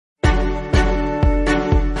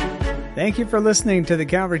Thank you for listening to the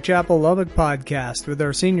Calvary Chapel Lubbock podcast with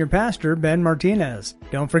our senior pastor, Ben Martinez.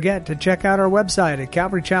 Don't forget to check out our website at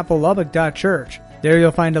calvarychapellubbock.church. There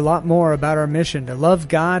you'll find a lot more about our mission to love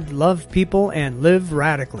God, love people, and live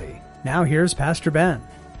radically. Now here's Pastor Ben.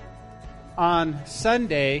 On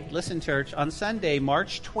Sunday, listen church, on Sunday,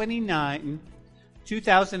 March 29,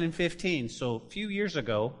 2015, so a few years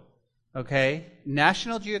ago, okay,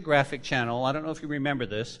 National Geographic Channel, I don't know if you remember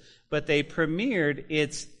this, but they premiered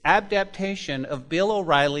its adaptation of Bill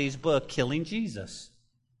O'Reilly's book, Killing Jesus.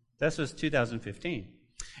 This was 2015.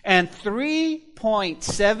 And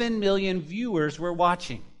 3.7 million viewers were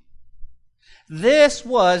watching. This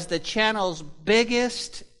was the channel's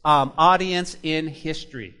biggest audience in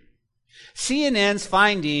history. CNN's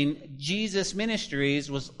finding Jesus Ministries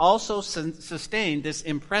was also sustained this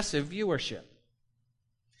impressive viewership.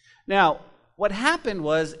 Now, what happened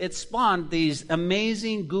was it spawned these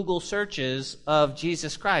amazing Google searches of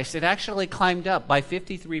Jesus Christ. It actually climbed up by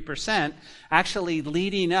 53%, actually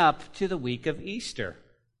leading up to the week of Easter.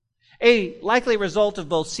 A likely result of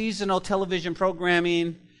both seasonal television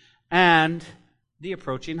programming and the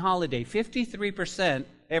approaching holiday. 53%,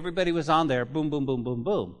 everybody was on there, boom, boom, boom, boom,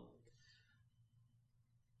 boom.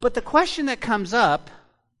 But the question that comes up,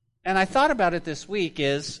 and I thought about it this week,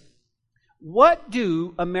 is, what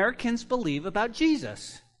do Americans believe about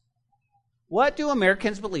Jesus? What do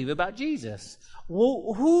Americans believe about Jesus?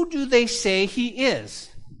 Who do they say he is?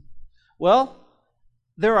 Well,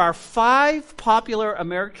 there are 5 popular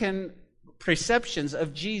American perceptions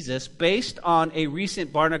of Jesus based on a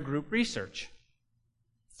recent Barna Group research.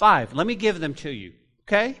 5. Let me give them to you,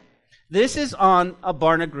 okay? This is on a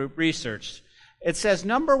Barna Group research. It says,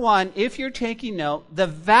 number 1, if you're taking note, the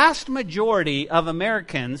vast majority of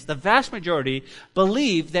Americans, the vast majority,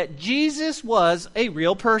 believe that Jesus was a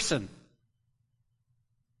real person.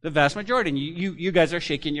 The vast majority. And you guys are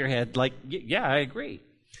shaking your head like, yeah, I agree.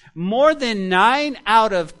 More than 9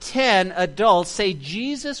 out of 10 adults say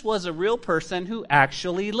Jesus was a real person who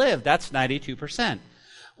actually lived. That's 92%.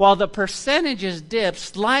 While the percentages dip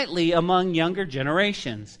slightly among younger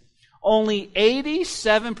generations. Only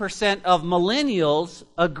 87% of millennials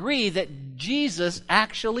agree that Jesus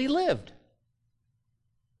actually lived.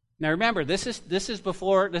 Now remember, this is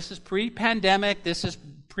pre-pandemic, this is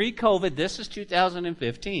pre-COVID, this is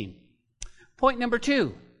 2015. Point number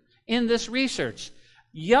 2, in this research,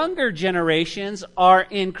 younger generations are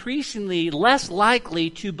increasingly less likely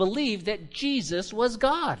to believe that Jesus was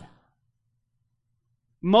God.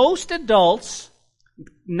 Most adults,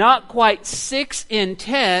 not quite 6 in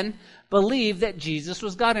 10, believe that Jesus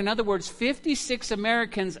was God. In other words, 56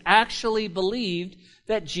 Americans actually believed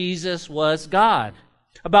that Jesus was God.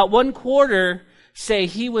 About 1/4 say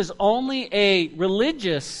he was only a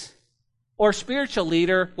religious or spiritual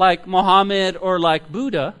leader like Muhammad or like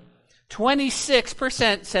Buddha.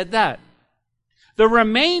 26% said that. The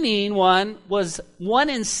remaining one was 1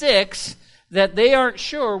 in 6 that they aren't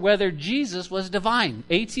sure whether Jesus was divine.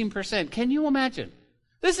 18%. Can you imagine?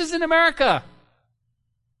 This is in America.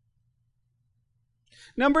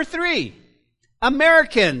 Number 3,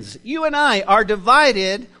 Americans, you and I, are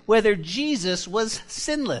divided whether Jesus was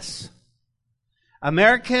sinless.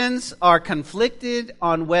 Americans are conflicted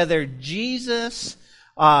on whether Jesus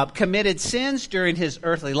committed sins during his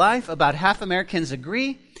earthly life. About half Americans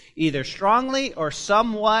agree, either strongly or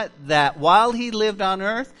somewhat, that while he lived on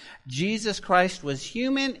earth, Jesus Christ was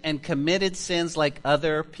human and committed sins like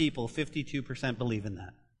other people. 52% believe in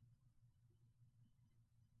that.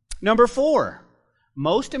 Number 4,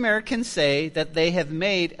 most Americans say that they have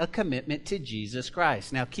made a commitment to Jesus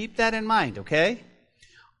Christ. Now keep that in mind, okay?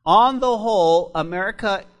 On the whole,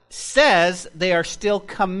 America says they are still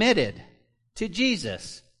committed to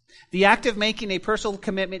Jesus. The act of making a personal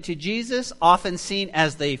commitment to Jesus, often seen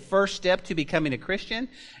as the first step to becoming a Christian,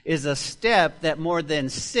 is a step that more than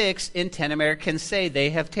 6 in 10 Americans say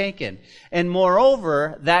they have taken. And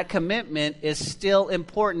moreover, that commitment is still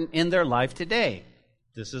important in their life today.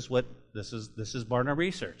 This is Barna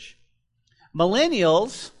research.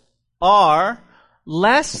 Millennials are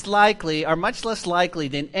much less likely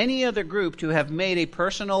than any other group to have made a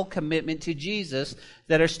personal commitment to Jesus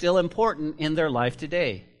that are still important in their life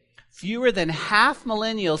today. Fewer than half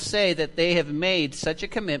millennials say that they have made such a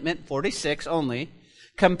commitment, 46 only,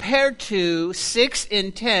 compared to 6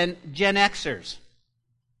 in 10 Gen Xers.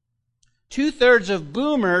 2/3 of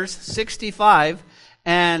boomers, 65,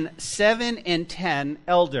 and 7 in 10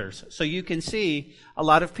 elders. So you can see a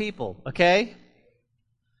lot of people, okay?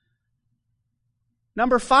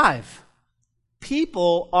 Number 5,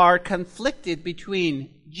 people are conflicted between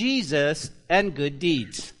Jesus and good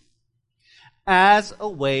deeds as a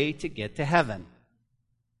way to get to heaven.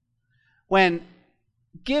 when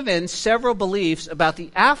given several beliefs about the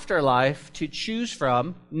afterlife to choose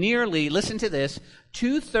from, nearly, listen to this,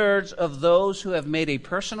 2/3 of those who have made a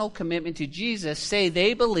personal commitment to Jesus say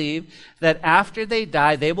they believe that after they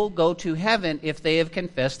die, they will go to heaven if they have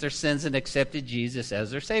confessed their sins and accepted Jesus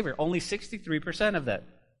as their Savior. Only 63% of that.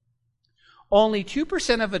 Only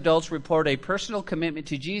 2% of adults report a personal commitment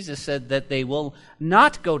to Jesus said that they will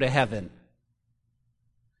not go to heaven.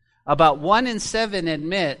 About 1 in 7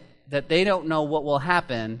 admit that they don't know what will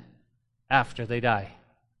happen after they die.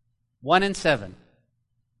 1 in 7.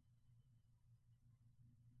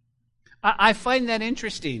 I find that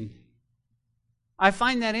interesting.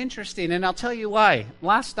 And I'll tell you why.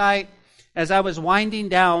 Last night, as I was winding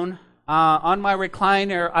down on my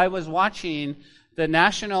recliner, I was watching the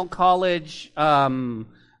National College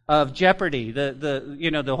of Jeopardy,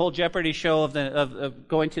 the whole Jeopardy show of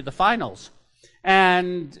going to the finals.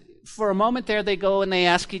 And for a moment there, they go and they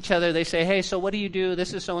ask each other, they say, hey, so what do you do?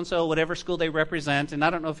 This is so-and-so, whatever school they represent. And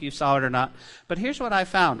I don't know if you saw it or not. But here's what I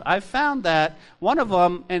found. I found that one of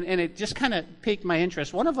them, and it just kind of piqued my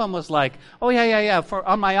interest, one of them was like, oh, yeah.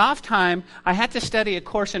 On my off time, I had to study a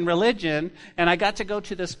course in religion, and I got to go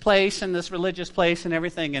to this place and this religious place and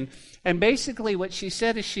everything. And basically what she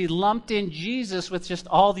said is she lumped in Jesus with just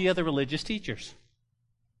all the other religious teachers.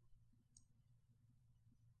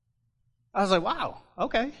 I was like, wow,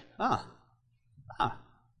 okay.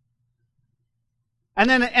 And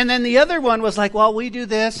then the other one was like, well, we do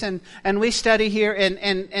this and we study here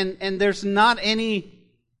and there's not any.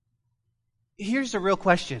 Here's the real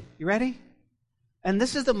question. You ready? And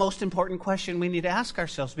this is the most important question we need to ask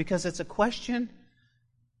ourselves, because it's a question,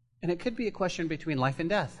 and it could be a question between life and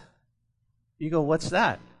death. You go, what's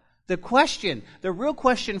that? The real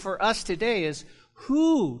question for us today is,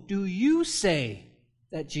 who do you say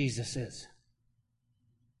that Jesus is?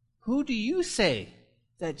 Who do you say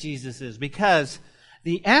that Jesus is? Because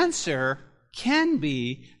the answer can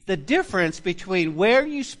be the difference between where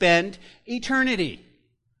you spend eternity.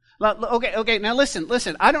 Okay, now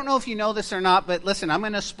listen. I don't know if you know this or not, but listen, I'm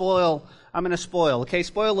going to spoil, okay?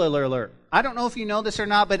 Spoiler alert. I don't know if you know this or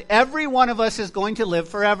not, but every one of us is going to live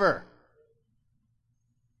forever.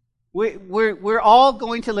 We're all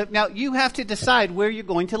going to live. Now, you have to decide where you're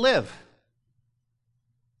going to live.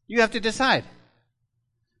 You have to decide.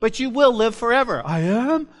 But you will live forever. I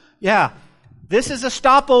am? Yeah. This is a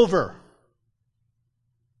stopover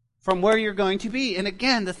from where you're going to be. And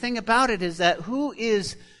again, the thing about it is that who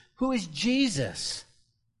is Jesus?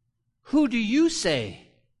 Who do you say?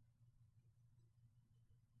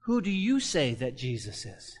 Who do you say that Jesus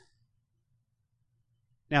is?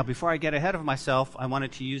 Now, before I get ahead of myself, I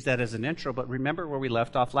wanted to use that as an intro, but remember where we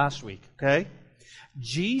left off last week, okay?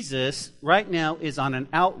 Jesus, right now, is on an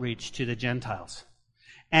outreach to the Gentiles.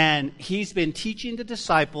 And he's been teaching the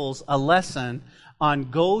disciples a lesson on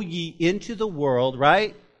go ye into the world,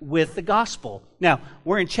 right, with the gospel. Now,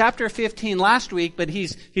 we're in chapter 15 last week, but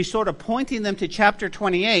he's sort of pointing them to chapter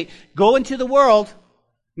 28. Go into the world.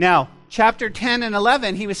 Now, chapter 10 and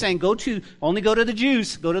 11, he was saying only go to the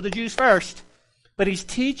Jews. Go to the Jews first. But he's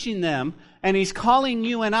teaching them, and he's calling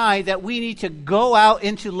you and I that we need to go out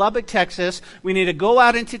into Lubbock, Texas. We need to go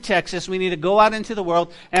out into Texas. We need to go out into the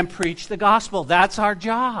world and preach the gospel. That's our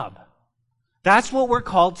job. That's what we're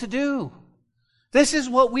called to do. This is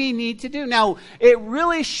what we need to do. Now, it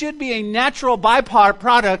really should be a natural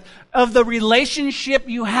byproduct of the relationship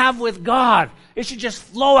you have with God. It should just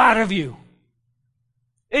flow out of you.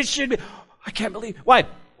 It should be, I can't believe, why?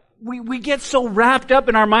 We get so wrapped up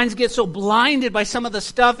and our minds get so blinded by some of the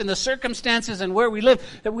stuff and the circumstances and where we live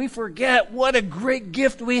that we forget what a great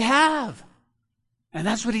gift we have. And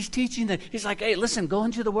that's what he's teaching. He's like, hey, listen, go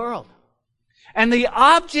into the world. And the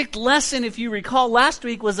object lesson, if you recall last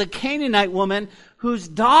week, was a Canaanite woman whose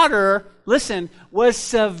daughter, listen, was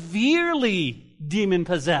severely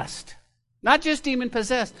demon-possessed. Not just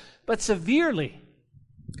demon-possessed, but severely.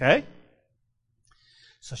 Okay?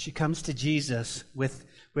 So she comes to Jesus with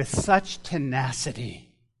such tenacity,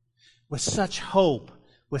 with such hope,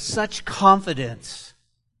 with such confidence.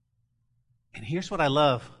 And here's what I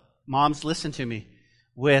love. Moms, listen to me.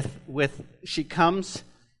 She comes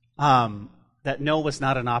that no was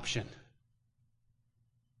not an option.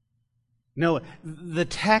 No, the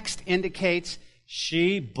text indicates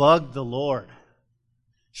she bugged the Lord.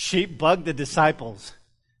 She bugged the disciples.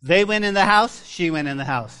 They went in the house, she went in the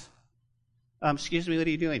house. Excuse me, what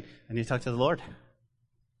are you doing? I need to talk to the Lord.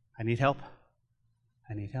 I need help.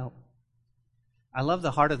 I need help. I love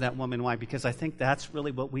the heart of that woman. Why? Because I think that's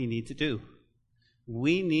really what we need to do.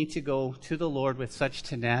 We need to go to the Lord with such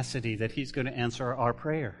tenacity that He's going to answer our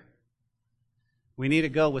prayer. We need to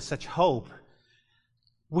go with such hope.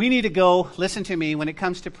 We need to go, listen to me, when it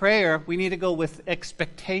comes to prayer, we need to go with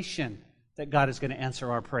expectation that God is going to answer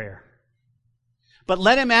our prayer. But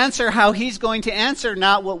let him answer how he's going to answer,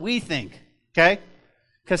 not what we think. Okay?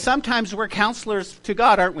 Because sometimes we're counselors to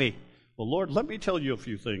God, aren't we? Well, Lord, let me tell you a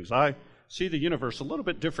few things. I see the universe a little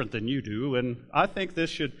bit different than you do, and I think this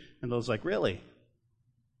should... And Lord's like, really?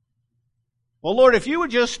 Well, Lord, if you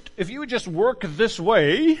would just work this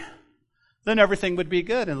way, then everything would be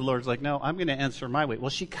good. And the Lord's like, no, I'm going to answer my way. Well,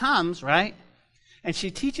 she comes, right? And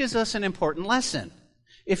she teaches us an important lesson.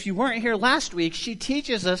 If you weren't here last week, she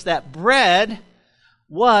teaches us that bread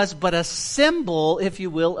was but a symbol, if you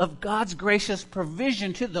will, of God's gracious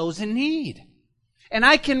provision to those in need. And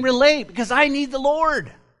I can relate because I need the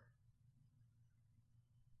Lord.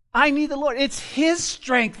 I need the Lord. It's His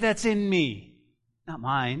strength that's in me, not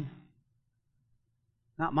mine.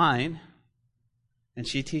 Not mine. And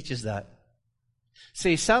she teaches that.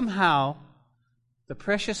 See, somehow the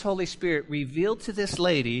precious Holy Spirit revealed to this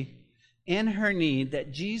lady in her need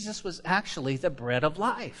that Jesus was actually the bread of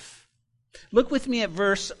life. Look with me at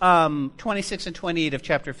verse 26 and 28 of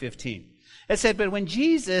chapter 15. It said, but when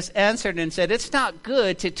Jesus answered and said, it's not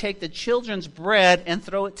good to take the children's bread and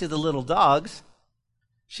throw it to the little dogs.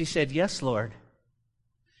 She said, yes, Lord.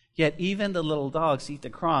 Yet even the little dogs eat the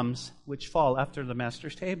crumbs which fall after the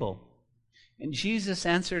master's table. And Jesus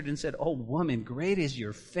answered and said, oh, woman, great is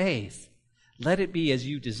your faith. Let it be as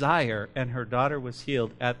you desire. And her daughter was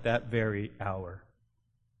healed at that very hour.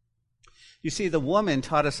 You see, the woman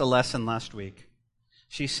taught us a lesson last week.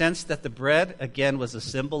 She sensed that the bread, again, was a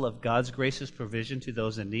symbol of God's gracious provision to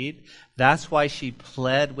those in need. That's why she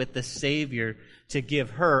pled with the Savior to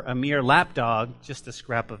give her, a mere lapdog, just a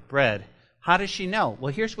scrap of bread. How does she know?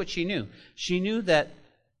 Well, here's what she knew. She knew that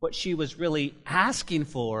what she was really asking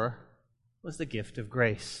for was the gift of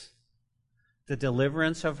grace, the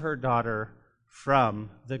deliverance of her daughter from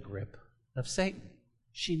the grip of Satan.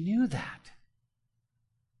 She knew that.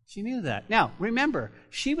 She knew that. Now, remember,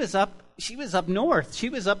 she was up north. She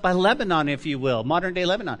was up by Lebanon, if you will, modern-day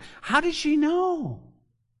Lebanon. How did she know?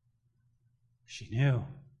 She knew.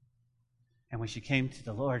 And when she came to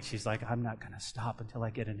the Lord, she's like, I'm not going to stop until I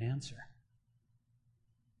get an answer.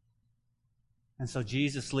 And so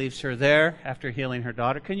Jesus leaves her there after healing her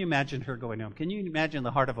daughter. Can you imagine her going home? Can you imagine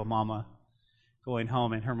the heart of a mama going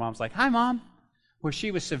home and her mom's like, hi, Mom. Where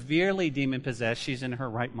she was severely demon-possessed, she's in her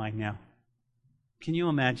right mind now. Can you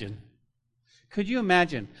imagine? Could you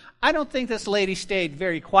imagine? I don't think this lady stayed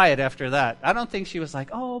very quiet after that. I don't think she was like,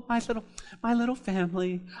 oh, my little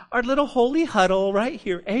family, our little holy huddle right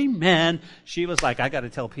here. Amen. She was like, I got to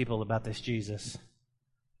tell people about this Jesus.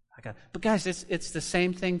 But guys, it's the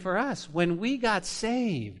same thing for us. When we got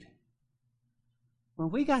saved,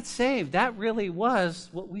 that really was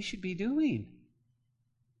what we should be doing.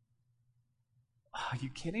 Are you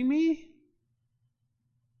kidding me?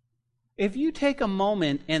 If you take a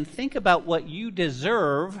moment and think about what you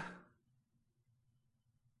deserve,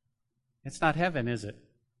 it's not heaven, is it?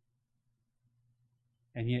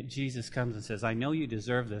 And yet Jesus comes and says, I know you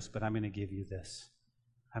deserve this, but I'm going to give you this.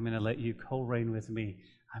 I'm going to let you co-reign with me.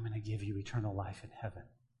 I'm going to give you eternal life in heaven.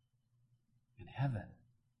 In heaven.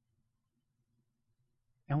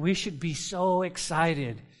 And we should be so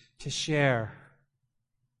excited to share.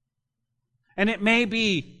 And it may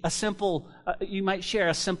be a simple, you might share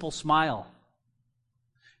a simple smile.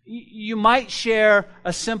 You might share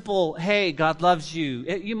a simple, hey, God loves you.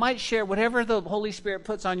 You might share whatever the Holy Spirit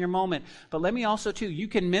puts on your moment. But let me also, too, you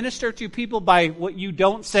can minister to people by what you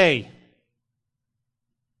don't say.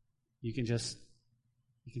 You can just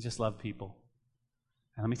love people.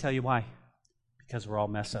 And let me tell you why. Because we're all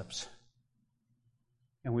mess-ups.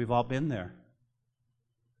 And we've all been there.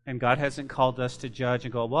 And God hasn't called us to judge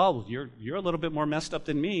and go, well, you're a little bit more messed up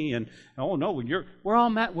than me, and oh no, we're all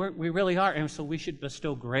we really are, and so we should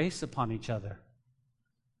bestow grace upon each other.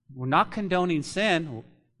 We're not condoning sin,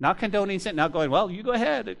 not going, well, you go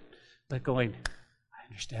ahead, but going, I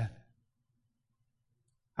understand.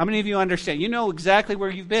 How many of you understand? You know exactly where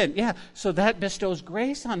you've been. Yeah, so that bestows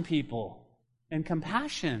grace on people and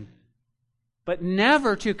compassion. But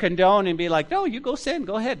never to condone and be like, no, you go sin,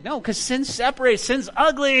 go ahead. No, because sin separates. Sin's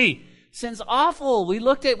ugly. Sin's awful. We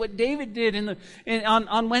looked at what David did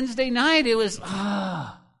on Wednesday night. It was,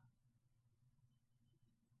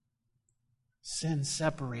 sin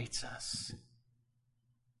separates us.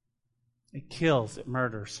 It kills, it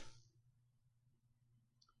murders.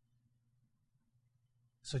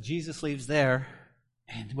 So Jesus leaves there,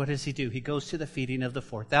 and what does he do? He goes to the feeding of the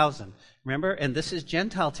 4,000. Remember? And this is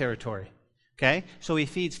Gentile territory. Okay, so he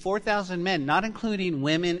feeds 4,000 men, not including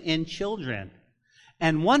women and children.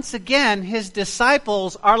 And once again, his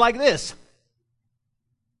disciples are like this.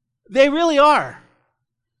 They really are.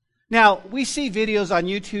 Now, we see videos on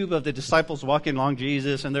YouTube of the disciples walking along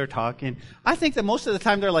Jesus and they're talking. I think that most of the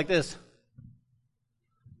time they're like this.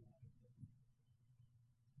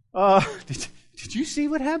 Did you see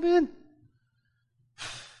what happened?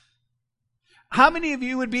 How many of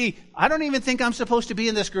you would be, I don't even think I'm supposed to be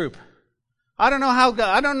in this group. I don't know how,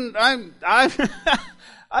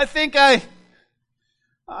 I think I'm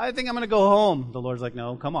going to go home. The Lord's like,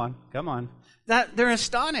 no, come on. They're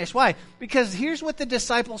astonished. Why? Because here's what the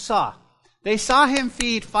disciples saw. They saw him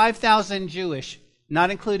feed 5,000 Jewish, not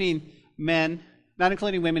including men, not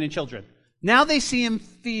including women and children. Now they see him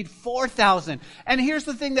feed 4,000. And here's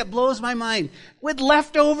the thing that blows my mind. With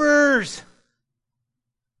leftovers.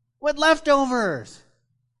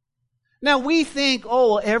 Now we think,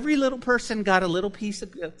 oh, every little person got a little piece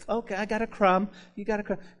of, okay, I got a crumb, you got a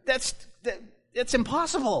crumb. That's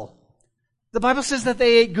impossible. The Bible says that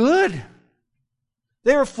they ate good.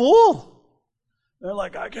 They were full. They're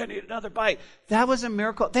like, I can't eat another bite. That was a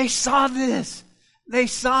miracle. They saw this.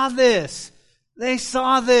 Here's how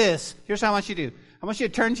I want you to do. I want you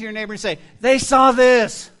to turn to your neighbor and say, they saw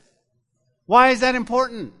this. Why is that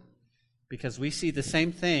important? Because we see the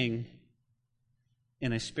same thing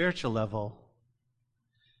in a spiritual level,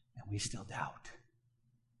 and we still doubt.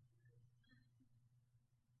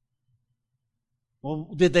 Well,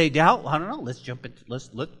 did they doubt? I don't know. Let's jump into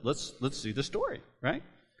let's see the story, right?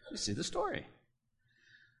 Let's see the story.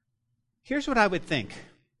 Here's what I would think.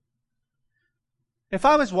 If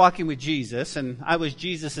I was walking with Jesus and I was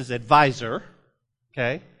Jesus' advisor,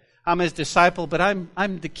 okay, I'm his disciple, but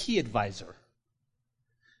I'm the key advisor.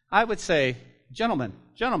 I would say, gentlemen,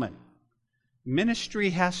 ministry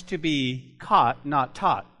has to be caught, not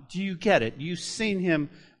taught. Do you get it? You've seen him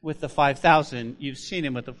with the 5,000. You've seen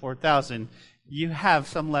him with the 4,000. You have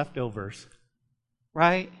some leftovers,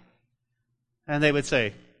 right? And they would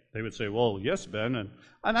say, well, yes, Ben. And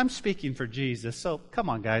I'm speaking for Jesus. So come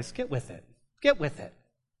on, guys, get with it.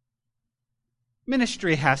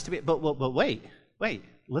 Ministry has to be, but wait.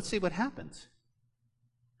 Let's see what happens.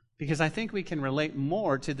 Because I think we can relate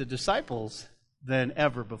more to the disciples than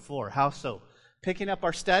ever before. How so? Picking up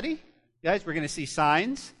our study, guys, we're going to see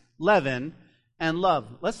signs, leaven, and love.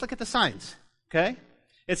 Let's look at the signs, okay?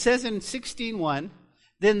 It says in 16:1,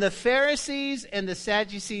 then the Pharisees and the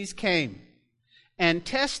Sadducees came, and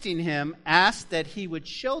testing him, asked that he would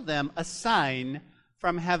show them a sign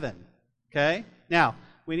from heaven, okay? Now,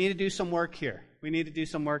 we need to do some work here.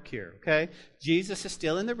 Okay? Jesus is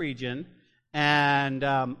still in the region, and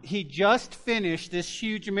he just finished this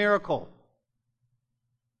huge miracle.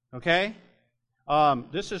 Okay?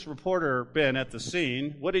 This is reporter Ben at the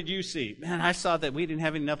scene. What did you see? Man, I saw that we didn't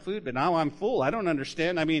have enough food, but now I'm full. I don't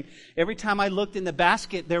understand. I mean, every time I looked in the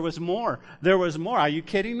basket, there was more. Are you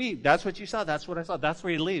kidding me? That's what you saw. That's what I saw. That's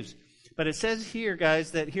where he leaves. But it says here,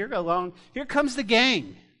 guys, that here comes the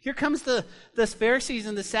gang. Here comes the Pharisees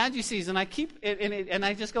and the Sadducees, and I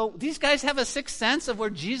just go, these guys have a sixth sense of where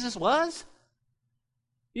Jesus was?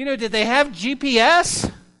 Did they have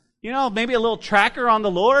GPS? Maybe a little tracker on the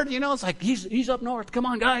Lord? It's like, he's up north. Come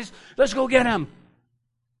on, guys, let's go get him.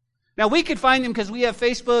 Now, we could find him because we have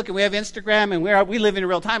Facebook and we have Instagram and we live in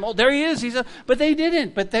real time. Oh, there he is. But they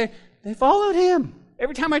didn't. But they followed him.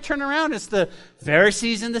 Every time I turn around, it's the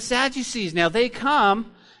Pharisees and the Sadducees. Now, they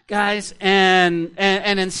come, guys, and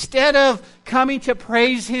instead of coming to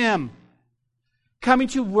praise him, coming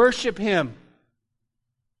to worship him,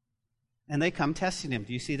 and they come testing him.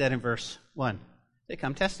 Do you see that in verse 1? They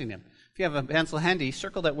come testing him. If you have a pencil handy,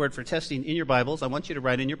 circle that word for testing in your Bibles. I want you to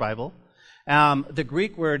write in your Bible. The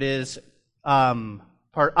Greek word is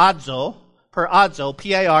paradzo,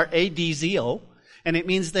 P-A-R-A-D-Z-O, and it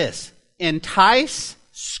means this: entice,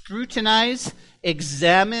 scrutinize,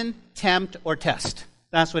 examine, tempt, or test.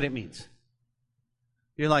 That's what it means.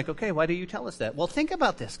 You're like, okay, why do you tell us that? Well, think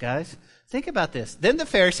about this, guys. Think about this. Then the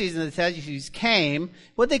Pharisees and the Sadducees came.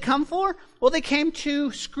 What did they come for? Well, they came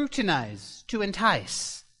to scrutinize, to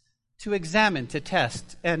entice, to examine, to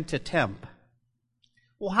test, and to tempt.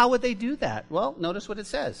 Well, how would they do that? Well, notice what it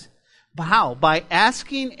says. How? By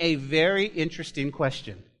asking a very interesting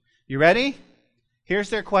question. You ready? Here's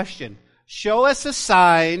their question. Show us a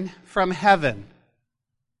sign from heaven.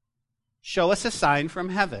 Show us a sign from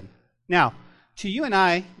heaven. Now, to you and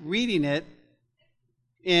I, reading it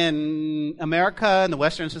in America and the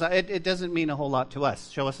Western society, it doesn't mean a whole lot to us.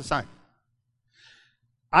 Show us a sign.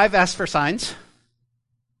 I've asked for signs.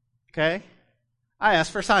 Okay? I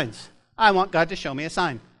ask for signs. I want God to show me a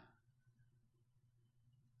sign.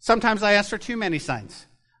 Sometimes I ask for too many signs.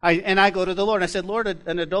 I go to the Lord and I said, Lord,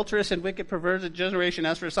 an adulterous and wicked, perverted generation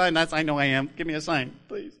asks for a sign. I know I am. Give me a sign,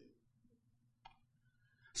 please.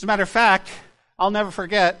 As a matter of fact, I'll never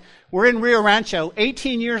forget, we're in Rio Rancho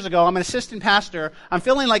 18 years ago. I'm an assistant pastor. I'm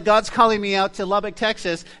feeling like God's calling me out to Lubbock,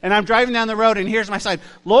 Texas, and I'm driving down the road, and here's my sign.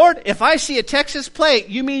 Lord, if I see a Texas plate,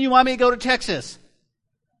 you mean you want me to go to Texas?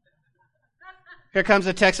 Here comes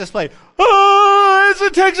a Texas plate. Oh, it's a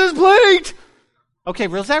Texas plate! Okay,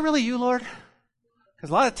 is that really you, Lord? Because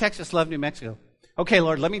a lot of Texas love New Mexico. Okay,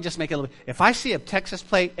 Lord, let me just make it a little bit. If I see a Texas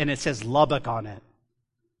plate and it says Lubbock on it,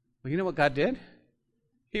 well, you know what God did?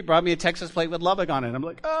 He brought me a Texas plate with Lubbock on it. I'm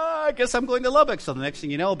like, I guess I'm going to Lubbock. So the next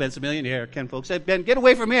thing you know, Ben's a millionaire. Ken folks said, Ben, get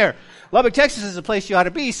away from here. Lubbock, Texas is the place you ought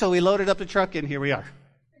to be. So we loaded up the truck and here we are.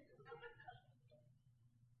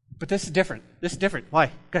 But this is different. This is different.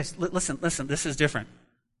 Why? Guys, listen, this is different.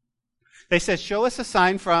 They said, show us a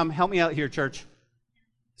sign from, help me out here, church.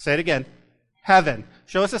 Say it again. Heaven.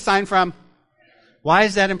 Show us a sign from. Why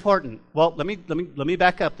is that important? Well, let me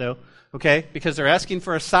back up though. Okay, because they're asking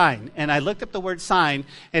for a sign. And I looked up the word sign,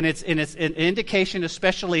 and it's an indication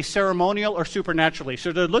especially ceremonial or supernaturally.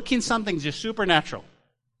 So they're looking something just supernatural.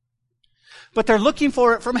 But they're looking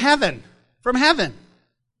for it from heaven. From heaven.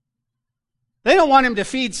 They don't want him to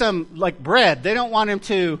feed some, like, bread. They don't want him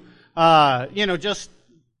to,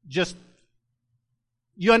 just,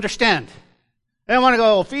 you understand. They don't want to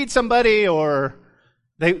go feed somebody, or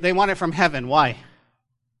they want it from heaven. Why?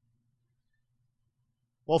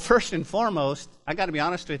 Well, first and foremost, I got to be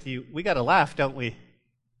honest with you, we got to laugh, don't we?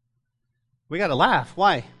 We got to laugh.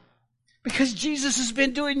 Why? Because Jesus has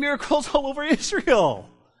been doing miracles all over Israel.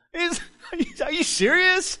 Are you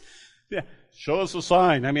serious? Yeah. Show us a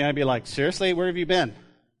sign. I mean, I'd be like, seriously, where have you been?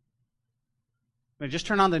 I mean, just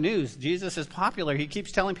turn on the news. Jesus is popular. He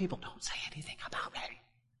keeps telling people, don't say anything about me.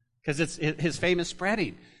 Because his fame is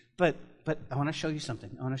spreading. But I want to show you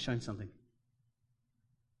something.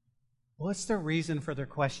 What's the reason for their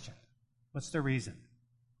question? What's the reason?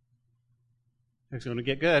 It's going to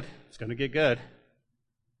get good. It's going to get good.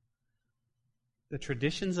 The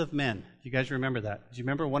traditions of men. Do you guys remember that? Do you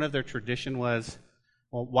remember one of their tradition was,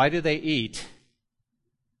 well, why do they eat?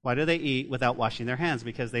 Why do they eat without washing their hands?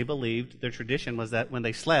 Because they believed, their tradition was that when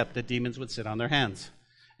they slept, the demons would sit on their hands.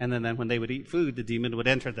 And then when they would eat food, the demon would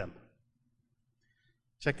enter them.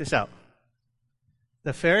 Check this out.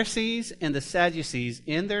 The Pharisees and the Sadducees,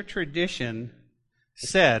 in their tradition,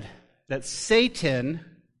 said that Satan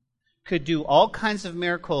could do all kinds of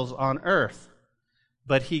miracles on earth,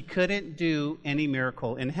 but he couldn't do any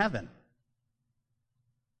miracle in heaven.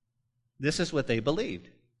 This is what they believed.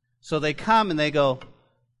 So they come and they go,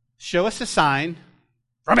 show us a sign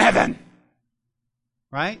from heaven.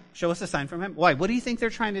 Right? Show us a sign from heaven. Why? What do you think they're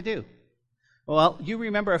trying to do? Well, you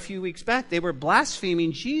remember a few weeks back, they were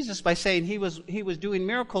blaspheming Jesus by saying he was doing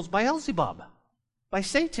miracles by Beelzebub, by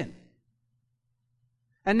Satan.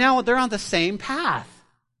 And now they're on the same path.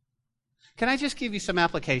 Can I just give you some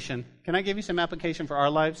application? Can I give you some application for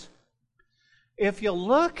our lives? If you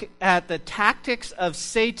look at the tactics of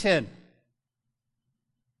Satan,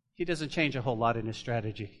 he doesn't change a whole lot in his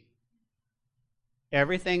strategy.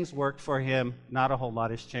 Everything's worked for him. Not a whole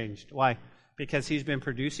lot has changed. Why? Because he's been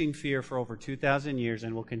producing fear for over 2,000 years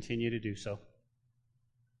and will continue to do so.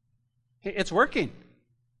 It's working.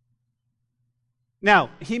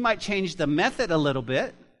 Now, he might change the method a little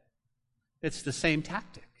bit. It's the same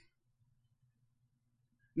tactic.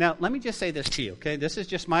 Now, let me just say this to you, okay? This is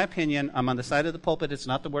just my opinion. I'm on the side of the pulpit. It's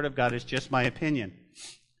not the Word of God. It's just my opinion.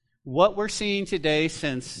 What we're seeing today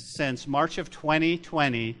since March of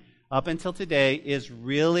 2020 up until today is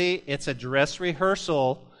really, it's a dress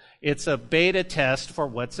rehearsal. It's a beta test for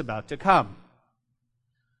what's about to come.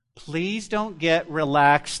 Please don't get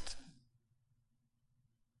relaxed.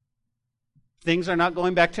 Things are not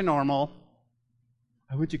going back to normal.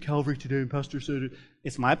 I went to Calvary today and Pastor said it.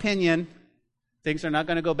 It's my opinion. Things are not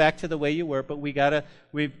going to go back to the way you were, but we've got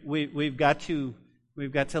to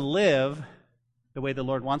live the way the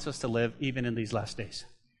Lord wants us to live, even in these last days.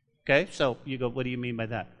 Okay? So you go, what do you mean by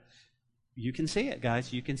that? You can see it,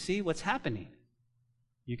 guys. You can see what's happening.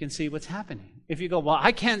 You can see what's happening. If you go, well,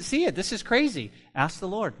 I can't see it. This is crazy. Ask the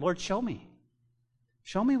Lord. Lord, show me.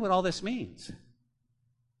 Show me what all this means.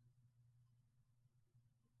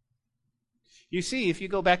 You see, if you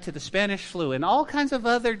go back to the Spanish flu and all kinds of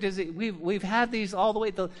other disease, we've had these all the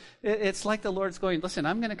way. It's like the Lord's going, listen,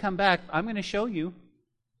 I'm going to come back. I'm going to show you,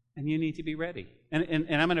 and you need to be ready. And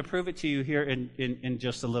I'm going to prove it to you here in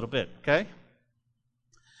just a little bit, okay?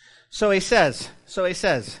 So he says,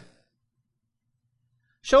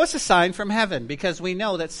 show us a sign from heaven, because we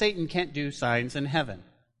know that Satan can't do signs in heaven.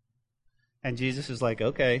 And Jesus is like,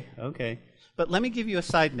 okay. But let me give you a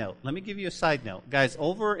side note. Guys,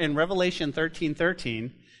 over in Revelation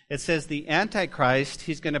 13:13, It says the Antichrist,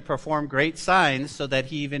 he's going to perform great signs so that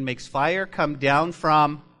he even makes fire come down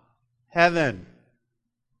from heaven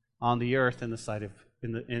on the earth in the sight of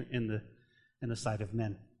the sight of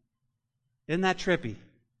men. Isn't that trippy?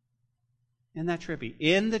 Isn't that trippy?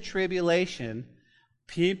 In the tribulation,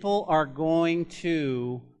 people are going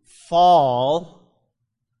to fall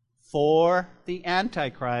for the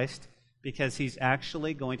Antichrist because he's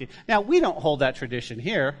actually going to... Now, we don't hold that tradition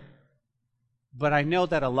here, but I know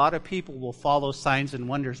that a lot of people will follow signs and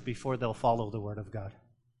wonders before they'll follow the Word of God.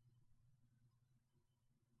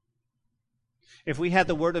 If we had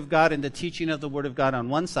the Word of God and the teaching of the Word of God on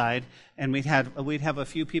one side, and we'd have a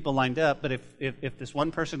few people lined up, but if this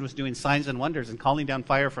one person was doing signs and wonders and calling down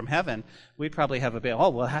fire from heaven, we'd probably have a bit, oh,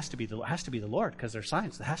 well, it has to be the Lord, because they're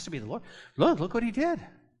signs. It has to be the Lord. Look what he did.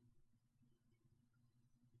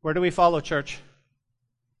 Where do we follow, church?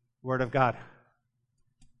 Word of God.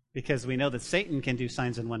 Because we know that Satan can do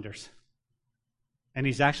signs and wonders. And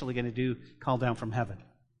he's actually going to call down from heaven.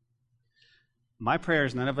 My prayer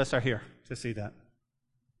is none of us are here to see that.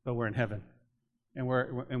 But we're in heaven. And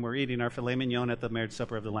we're eating our filet mignon at the marriage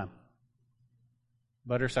supper of the Lamb.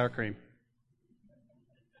 Butter, sour cream.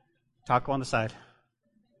 Taco on the side.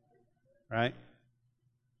 Right?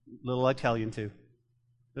 Little Italian too.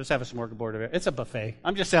 Let's have a smorgasbord of it. It's a buffet.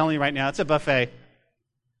 I'm just telling you right now, it's a buffet.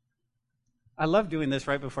 I love doing this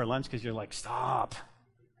right before lunch because you're like, stop.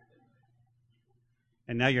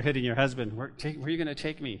 And now you're hitting your husband. Where are you going to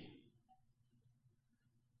take me?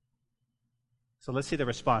 So let's see the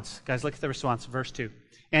response. Guys, look at the response, verse 2.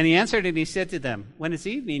 And he answered and he said to them, when it's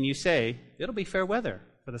evening, you say, it'll be fair weather,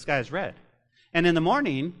 for the sky is red. And in the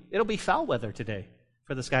morning, it'll be foul weather today,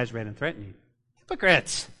 for the sky is red and threatening.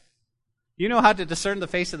 Hypocrites! You know how to discern the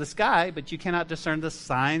face of the sky, but you cannot discern the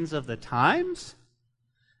signs of the times?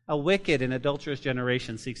 A wicked and adulterous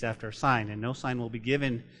generation seeks after a sign, and no sign will be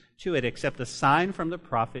given to it except the sign from the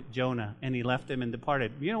prophet Jonah. And he left him and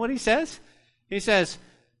departed. You know what he says? He says,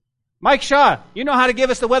 Mike Shaw, you know how to give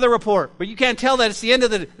us the weather report, but you can't tell that it's the end of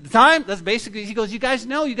the time? That's basically, he goes, you guys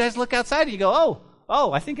know, you guys look outside and you go,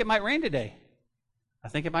 oh, I think it might rain today. I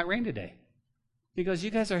think it might rain today. He goes, you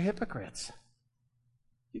guys are hypocrites.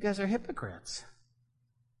 You guys are hypocrites.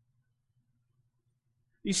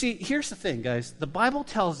 You see, here's the thing, guys. The Bible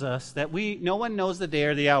tells us that no one knows the day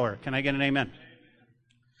or the hour. Can I get an amen?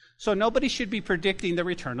 So nobody should be predicting the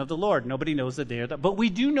return of the Lord. Nobody knows the day or the... But we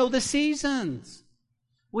do know the seasons.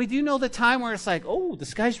 We do know the time where it's like, oh, the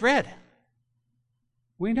sky's red.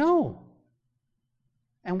 We know.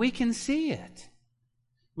 And we can see it.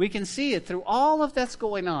 We can see it through all of that's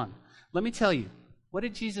going on. Let me tell you, what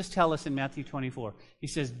did Jesus tell us in Matthew 24? He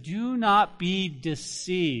says, do not be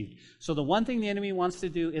deceived. So the one thing the enemy wants to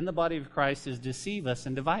do in the body of Christ is deceive us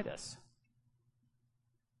and divide us.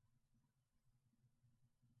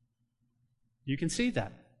 You can see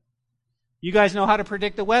that. You guys know how to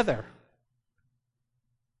predict the weather.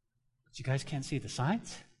 But you guys can't see the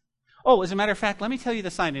signs? Oh, as a matter of fact, let me tell you the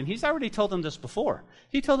sign. And he's already told them this before.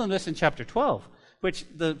 He told them this in chapter 12, which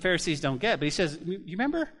the Pharisees don't get. But he says, do you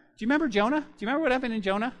remember Jonah? Do you remember what happened in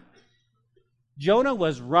Jonah? Jonah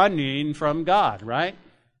was running from God, right?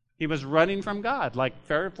 He was running from God, like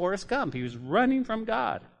Forrest Gump. He was running from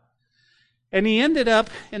God. And he ended up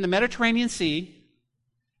in the Mediterranean Sea,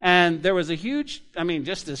 and there was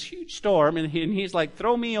just this huge storm, and he's like,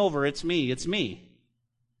 throw me over, it's me.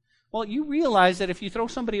 Well, you realize that if you throw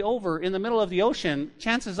somebody over in the middle of the ocean,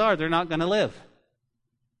 chances are they're not going to live.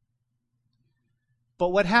 But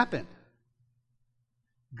what happened?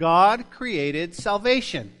 God created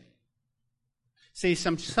salvation. See,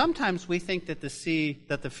 sometimes we think that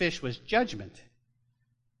the fish was judgment,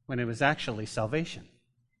 when it was actually salvation.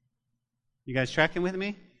 You guys tracking with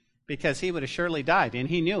me? Because he would have surely died, and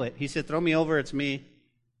he knew it. He said, throw me over, it's me.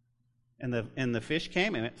 And the fish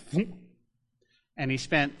came and went, and he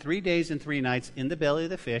spent 3 days and 3 nights in the belly of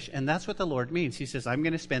the fish, and that's what the Lord means. He says, I'm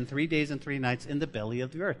going to spend 3 days and 3 nights in the belly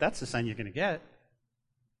of the earth. That's the sign you're going to get.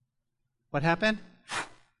 What happened?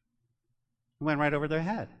 It went right over their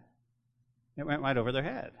head. It went right over their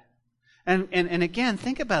head. And again,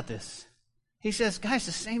 think about this. He says, guys,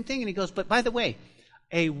 the same thing. And he goes, but by the way,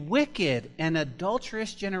 a wicked and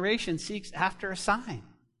adulterous generation seeks after a sign.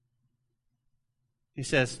 He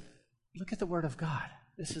says, look at the Word of God.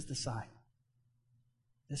 This is the sign.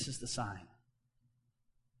 This is the sign.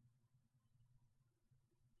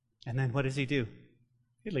 And then what does he do?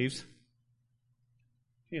 He leaves.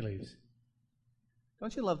 He leaves.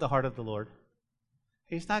 Don't you love the heart of the Lord?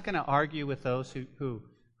 He's not going to argue with those who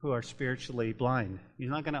are spiritually blind. He's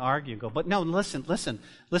not going to argue and go, but no, listen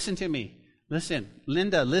to me. Listen,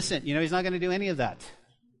 Linda, listen. He's not going to do any of that.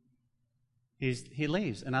 he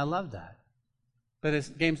leaves, and I love that. But his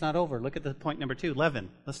game's not over. Look at the point number 2,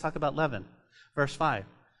 leaven. Let's talk about leaven. Verse 5.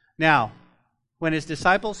 Now, when his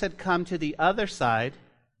disciples had come to the other side,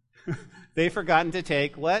 they forgotten to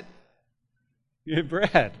take what?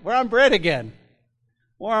 Bread. We're on bread again.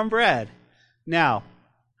 We're on bread. Now,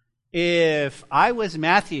 if I was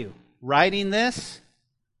Matthew writing this,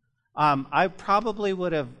 I probably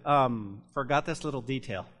would have forgot this little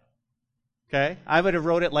detail. Okay? I would have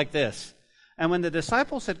wrote it like this. And when the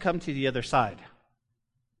disciples had come to the other side.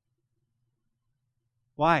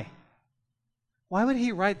 Why? Why would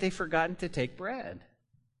he write they've forgotten to take bread?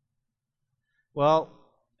 Well,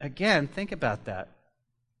 again, think about that.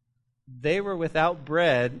 They were without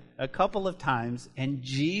bread a couple of times, and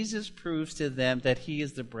Jesus proves to them that he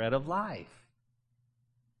is the bread of life.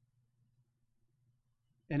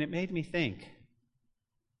 And it made me think,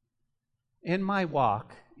 in my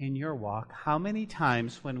walk, in your walk, how many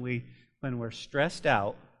times when we're stressed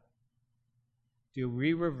out, do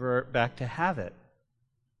we revert back to habit?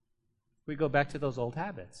 We go back to those old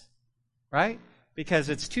habits, right? Because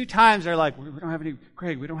it's 2 times they're like, we don't have any,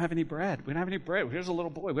 Craig, we don't have any bread. We don't have any bread. Here's a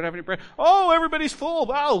little boy. We don't have any bread. Oh, everybody's full.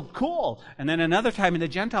 Wow, cool. And then another time in the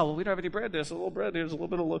Gentile, well, we don't have any bread. There's a little bread. There's a little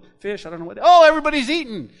bit of fish. I don't know what. Oh, everybody's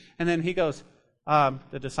eating. And then he goes,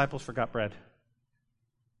 the disciples forgot bread.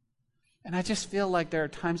 And I just feel like there are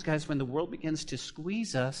times, guys, when the world begins to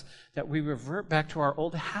squeeze us, that we revert back to our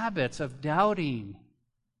old habits of doubting.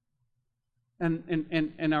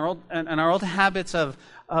 And our old habits of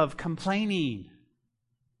complaining.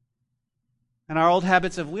 And our old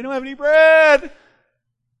habits of, we don't have any bread.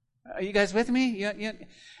 Are you guys with me?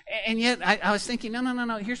 And yet, I was thinking,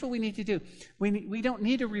 no. Here's what we need to do. We don't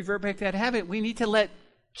need to revert back to that habit. We need to let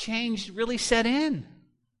change really set in.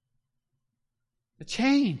 The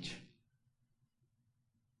change.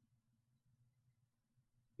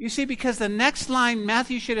 You see, because the next line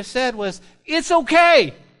Matthew should have said was, it's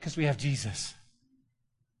okay, because we have Jesus.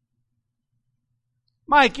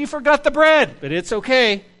 Mike, you forgot the bread, but it's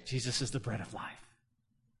okay. Jesus is the bread of life.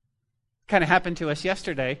 Kind of happened to us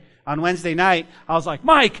yesterday. On Wednesday night, I was like,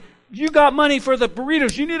 Mike, you got money for the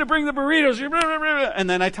burritos. You need to bring the burritos. And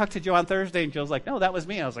then I talked to Joe on Thursday, and Joe's like, no, that was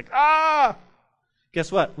me. I was like,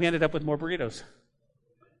 Guess what? We ended up with more burritos.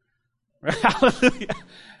 Hallelujah.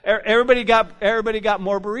 Everybody got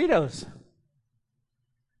more burritos.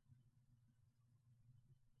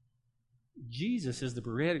 Jesus is the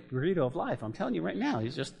burrito of life. I'm telling you right now.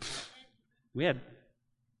 He's just,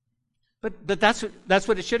 But that's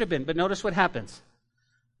what it should have been. But notice what happens.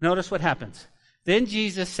 Then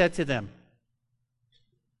Jesus said to them,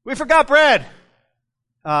 we forgot bread.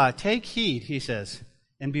 Take heed, he says,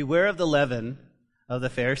 and beware of the leaven of the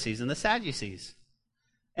Pharisees and the Sadducees.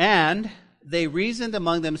 And they reasoned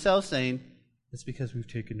among themselves, saying, it's because we've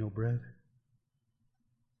taken no bread.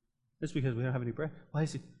 It's because we don't have any bread. Why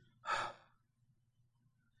is it?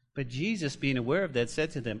 But Jesus, being aware of that,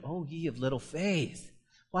 said to them, O ye of little faith,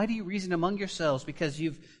 why do you reason among yourselves? Because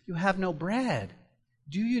you have no bread.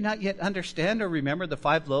 Do you not yet understand or remember the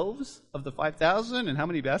 5 loaves of the 5,000 and how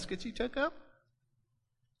many baskets you took up?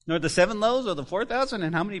 Nor the 7 loaves of the 4,000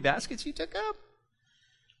 and how many baskets you took up?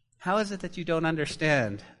 How is it that you don't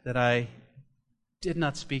understand that I did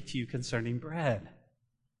not speak to you concerning bread,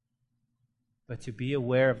 but to be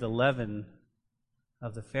aware of the leaven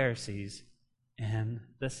of the Pharisees and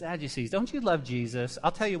the Sadducees? Don't you love Jesus?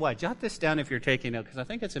 I'll tell you why. Jot this down if you're taking note, because I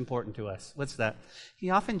think it's important to us. What's that?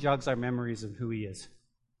 He often jogs our memories of who he is.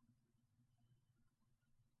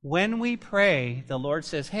 When we pray, the Lord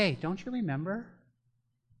says, hey, don't you remember?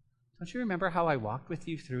 Don't you remember how I walked with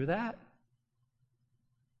you through that?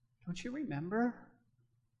 Don't you remember?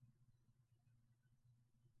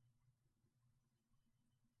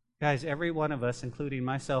 Guys, every one of us, including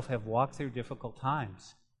myself, have walked through difficult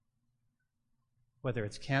times. Whether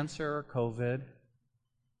it's cancer or COVID,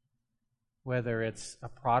 whether it's a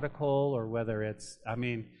prodigal or whether it's,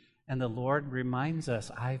 and the Lord reminds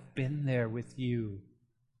us, I've been there with you.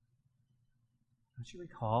 Don't you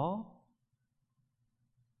recall?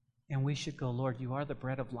 And we should go, Lord, you are the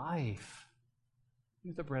bread of life.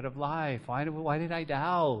 You're the bread of life. Why did I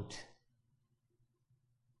doubt?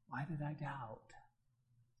 Why did I doubt?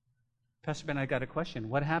 Pastor Ben, I got a question.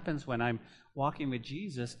 What happens when I'm walking with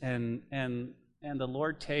Jesus and the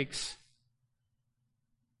Lord takes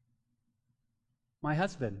my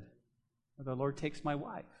husband, or the Lord takes my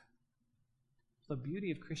wife? The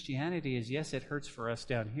beauty of Christianity is, yes, it hurts for us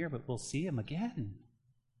down here, but we'll see him again.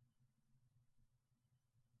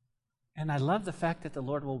 And I love the fact that the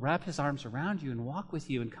Lord will wrap his arms around you and walk with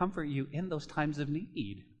you and comfort you in those times of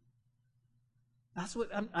need. That's what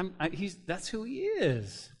that's who he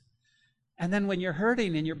is. And then when you're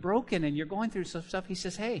hurting and you're broken and you're going through some stuff, he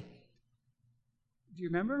says, hey, do you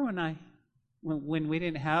remember when we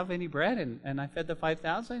didn't have any bread and I fed the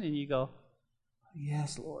 5,000? And you go,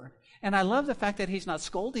 yes, Lord. And I love the fact that he's not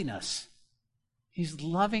scolding us. He's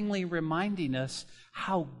lovingly reminding us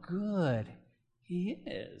how good he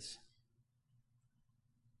is.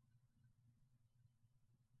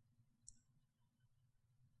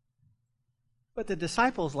 But the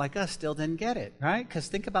disciples, like us, still didn't get it, right? Because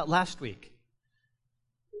think about last week.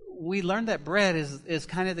 We learned that bread is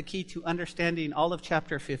kind of the key to understanding all of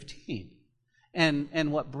chapter 15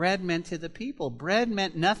 and what bread meant to the people. Bread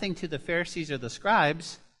meant nothing to the Pharisees or the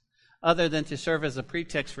scribes other than to serve as a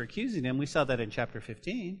pretext for accusing them. We saw that in chapter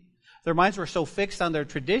 15. Their minds were so fixed on their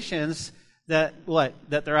traditions that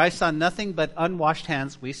their eyes saw nothing but unwashed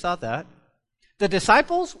hands. We saw that. The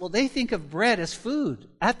disciples, well, they think of bread as food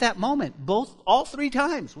at that moment, all three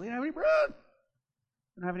times. We don't have any bread.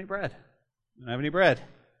 We don't have any bread. We don't have any bread.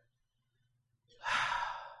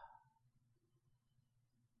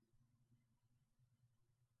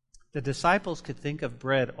 The disciples could think of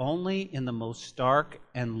bread only in the most stark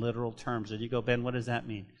and literal terms. And you go, Ben, what does that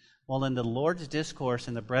mean? Well, in the Lord's discourse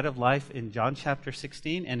in the bread of life in John chapter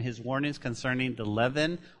 16 and his warnings concerning the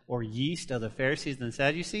leaven or yeast of the Pharisees and the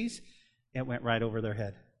Sadducees, it went right over their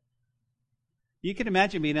head. You can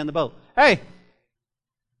imagine being on the boat. Hey,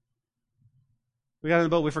 we got on the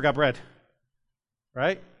boat, we forgot bread.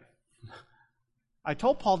 Right? I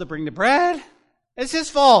told Paul to bring the bread. It's his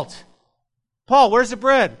fault. Paul, where's the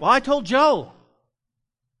bread? Well, I told Joe.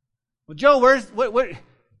 Well, Joe, what?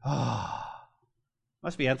 Oh,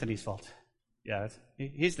 must be Anthony's fault. Yeah,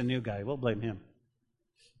 he's the new guy. We'll blame him.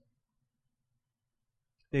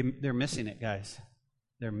 They're missing it, guys.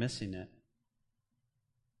 They're missing it.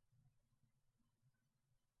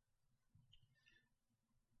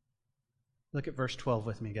 Look at verse 12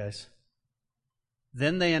 with me, guys.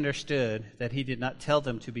 Then they understood that he did not tell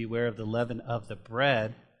them to beware of the leaven of the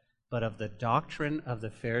bread, but of the doctrine of the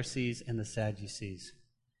Pharisees and the Sadducees.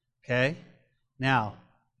 Okay? Now,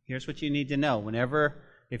 here's what you need to know.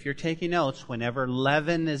 If you're taking notes, whenever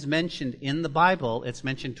leaven is mentioned in the Bible, it's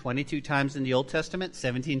mentioned 22 times in the Old Testament,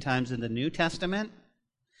 17 times in the New Testament.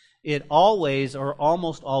 It always or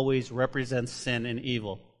almost always represents sin and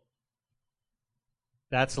evil.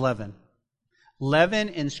 That's leaven. Leaven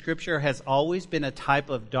in Scripture has always been a type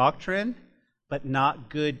of doctrine, but not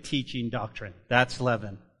good teaching doctrine. That's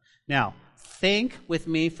leaven. Now, think with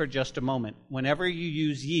me for just a moment. Whenever you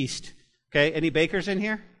use yeast, okay, any bakers in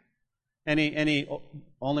here? Any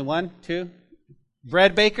only one, two?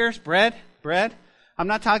 Bread bakers? Bread? I'm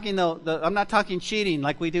not talking I'm not talking cheating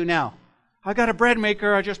like we do now. I got a bread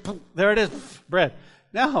maker, there it is, bread.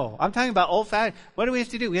 No, I'm talking about old-fashioned. What do we have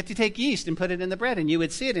to do? We have to take yeast and put it in the bread, and you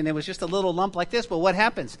would see it, and it was just a little lump like this. But what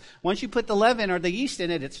happens? Once you put the leaven or the yeast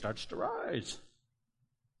in it, it starts to rise.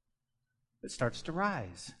 It starts to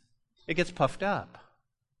rise. It gets puffed up.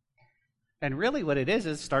 And really what it is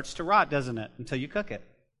it starts to rot, doesn't it, until you cook it.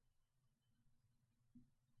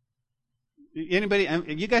 Anybody, are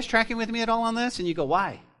you guys tracking with me at all on this? And you go,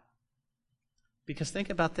 why? Because think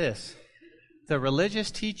about this. The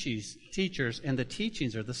religious teachers and the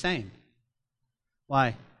teachings are the same.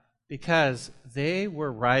 Why? Because they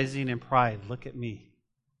were rising in pride. Look at me.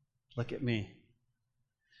 Look at me.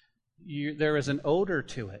 There is an odor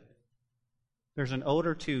to it. There's an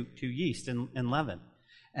odor to yeast and leaven.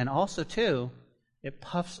 And also, too, it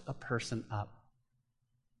puffs a person up.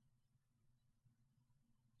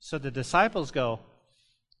 So the disciples go,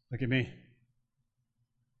 look at me.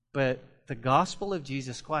 But the gospel of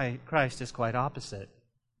Jesus Christ is quite opposite.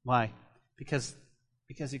 Why? Because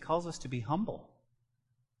he calls us to be humble.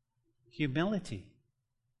 Humility.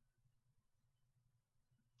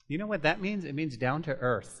 You know what that means? It means down to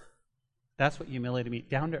earth. That's what humility means,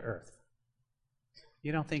 down to earth.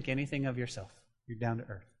 You don't think anything of yourself. You're down to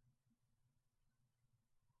earth.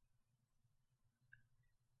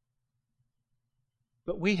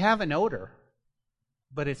 But we have an odor,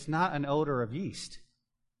 but it's not an odor of yeast.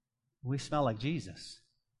 We smell like Jesus.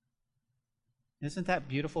 Isn't that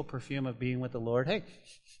beautiful perfume of being with the Lord? Hey,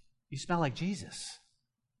 you smell like Jesus.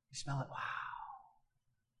 You smell it. Wow.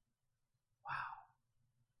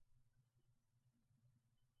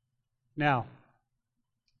 Now,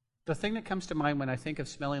 the thing that comes to mind when I think of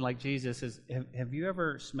smelling like Jesus is, have you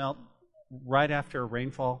ever smelled right after a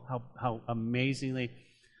rainfall, how amazingly...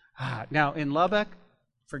 Now, in Lubbock,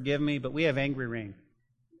 forgive me, but we have angry rain.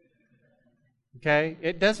 Okay?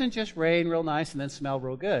 It doesn't just rain real nice and then smell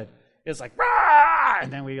real good. It's like, rah!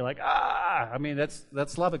 And then we're like, ah! I mean,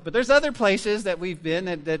 that's Lubbock. But there's other places that we've been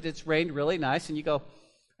that it's rained really nice, and you go,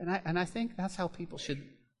 and I think that's how people should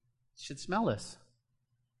should smell us.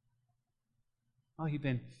 Oh, you've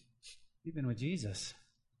been with Jesus.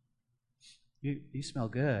 You smell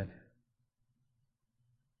good.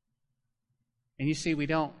 And you see,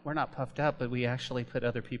 we're not puffed up, but we actually put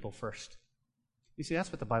other people first. You see,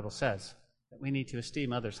 that's what the Bible says, that we need to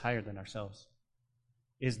esteem others higher than ourselves.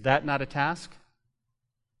 Is that not a task?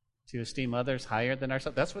 To esteem others higher than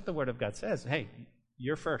ourselves? That's what the Word of God says. Hey,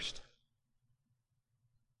 you're first.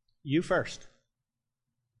 You first.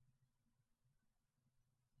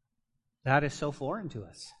 That is so foreign to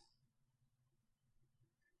us.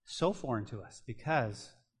 So foreign to us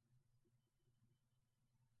because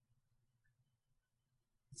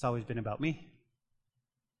it's always been about me.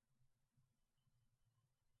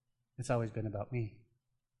 It's always been about me.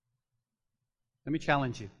 Let me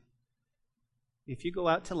challenge you. If you go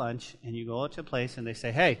out to lunch and you go out to a place and they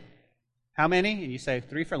say, hey, how many? And you say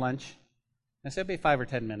 3 for lunch. And so it'll be 5 or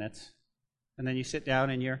 10 minutes. And then you sit down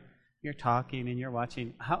and you're talking and you're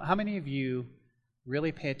watching. How many of you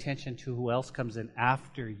really pay attention to who else comes in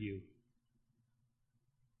after you?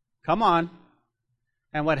 Come on.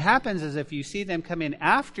 And what happens is if you see them come in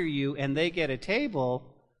after you and they get a table,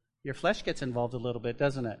 your flesh gets involved a little bit,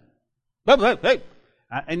 doesn't it? Hey.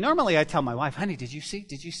 And normally I tell my wife, honey, did you see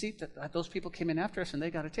that those people came in after us and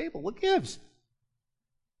they got a table? What gives?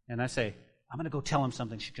 And I say, I'm going to go tell them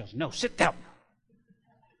something. She goes, no, sit down.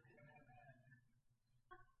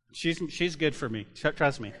 She's good for me,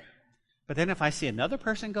 trust me. But then if I see another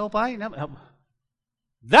person go by,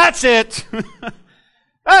 that's it.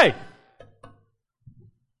 Hey!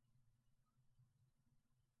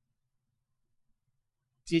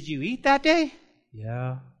 Did you eat that day?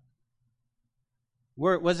 Yeah.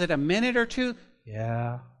 Was it a minute or two?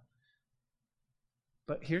 Yeah.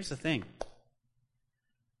 But here's the thing.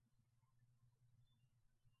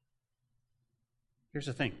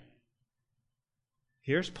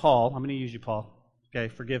 Here's Paul. I'm going to use you, Paul. Okay,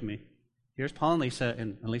 forgive me. Here's Paul and Lisa,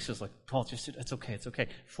 and Lisa's like, Paul, it's okay.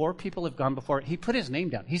 4 people have gone before. He put his name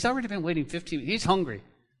down. He's already been waiting 15 minutes. He's hungry.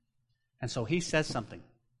 And so he says something.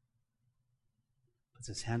 Puts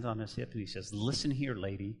his hand on his hip, and he says, listen here,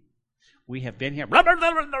 lady. We have been here. Blah, blah,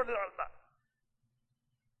 blah, blah, blah, blah.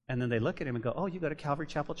 And then they look at him and go, oh, you go to Calvary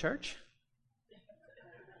Chapel Church?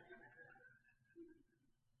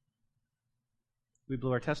 We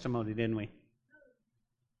blew our testimony, didn't we?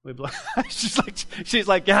 We blow. she's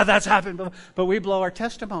like, yeah, that's happened, but we blow our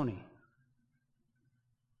testimony.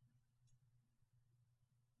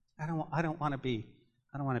 I don't want to be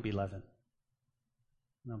leaven.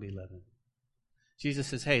 I don't be leaven. Jesus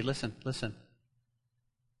says, hey, listen.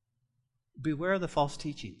 Beware of the false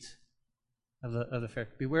teachings of the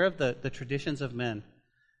Pharisees. Beware of the traditions of men,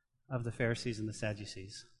 of the Pharisees and the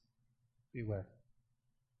Sadducees. Beware.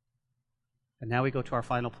 And now we go to our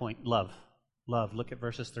final point, love. Love. Look at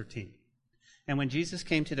verses 13. And when Jesus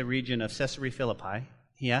came to the region of Caesarea Philippi,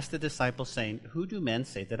 he asked the disciples, saying, who do men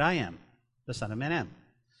say that I am, the Son of Man am?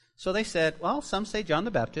 So they said, well, some say John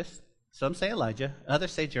the Baptist, some say Elijah,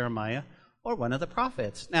 others say Jeremiah, or one of the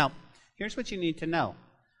prophets. Now, here's what you need to know.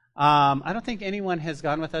 I don't think anyone has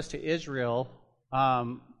gone with us to Israel.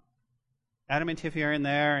 Adam and Tiffy are in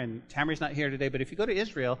there, and Tammy's not here today, but if you go to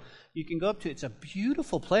Israel, you can go up to, it's a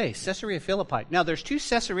beautiful place, Caesarea Philippi. Now, there's 2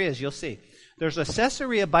 Caesareas, you'll see. There's a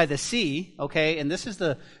Caesarea by the sea, okay, and this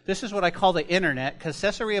is what I call the internet, because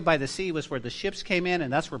Caesarea by the sea was where the ships came in,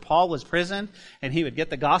 and that's where Paul was prisoned, and he would get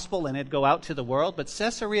the gospel, and it'd go out to the world. But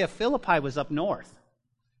Caesarea Philippi was up north.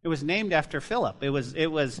 It was named after Philip. It was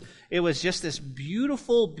just this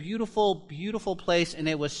beautiful, beautiful, beautiful place, and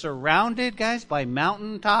it was surrounded, guys, by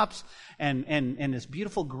mountaintops and this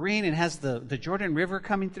beautiful green, and has the Jordan River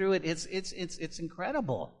coming through it. It's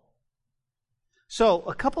incredible. So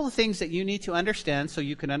a couple of things that you need to understand so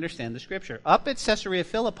you can understand the Scripture. Up at Caesarea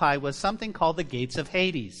Philippi was something called the Gates of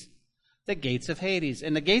Hades. The Gates of Hades.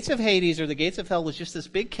 And the Gates of Hades, or the Gates of Hell, was just this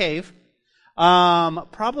big cave,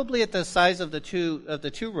 probably at the size of the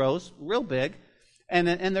two rows, real big,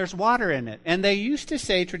 and there's water in it. And they used to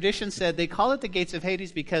say, tradition said, they call it the Gates of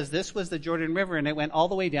Hades because this was the Jordan River, and it went all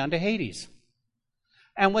the way down to Hades.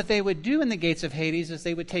 And what they would do in the Gates of Hades is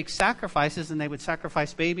they would take sacrifices, and they would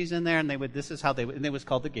sacrifice babies in there, and and it was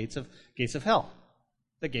called the Gates of Hell.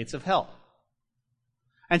 The Gates of Hell.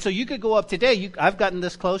 And so you could go up today. I've gotten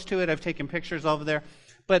this close to it. I've taken pictures over there.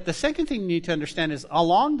 But the second thing you need to understand is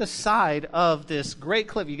along the side of this great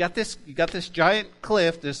cliff, you got this giant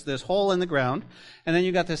cliff, this hole in the ground, and then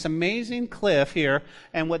you got this amazing cliff here.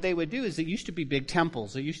 And what they would do is, it used to be big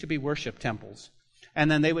temples. It used to be worship temples. And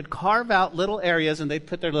then they would carve out little areas, and they'd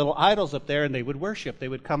put their little idols up there, and they would worship. They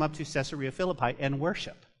would come up to Caesarea Philippi and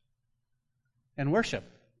worship. And worship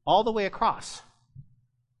all the way across.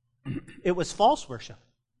 It was false worship.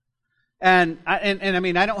 And I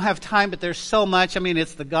mean, I don't have time, but there's so much. I mean,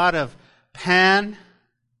 it's the god of Pan.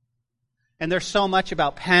 And there's so much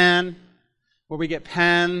about Pan, where we get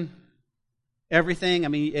Pan, everything. I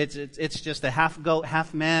mean, it's just a half goat,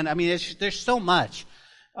 half man. I mean, there's so much.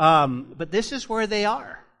 But this is where they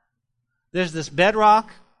are. There's this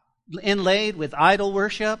bedrock inlaid with idol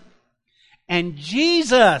worship. And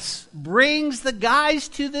Jesus brings the guys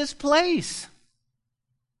to this place.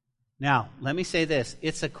 Now, let me say this.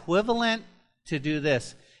 It's equivalent to do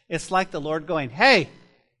this. It's like the Lord going, hey,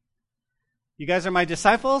 you guys are my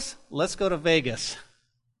disciples? Let's go to Vegas.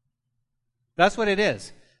 That's what it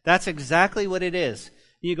is. That's exactly what it is.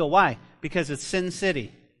 You go, why? Because it's Sin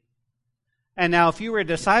City. And now if you were a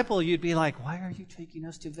disciple, you'd be like, why are you taking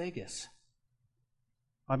us to Vegas?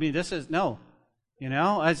 I mean, no. You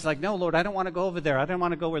know, it's like, no, Lord, I don't want to go over there. I don't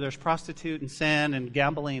want to go where there's prostitute and sin and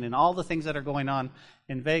gambling and all the things that are going on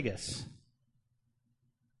in Vegas.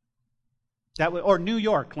 Or New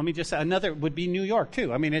York. Let me just say, another would be New York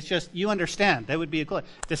too. I mean, it's just, you understand. That would be a good.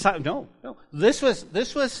 No. This was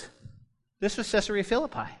Caesarea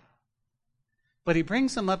Philippi. But he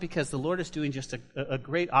brings them up because the Lord is doing just a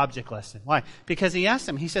great object lesson. Why? Because he asked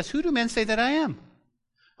them, he says, who do men say that I am?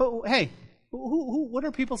 Oh, hey, what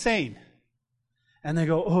are people saying? And they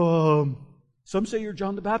go, some say you're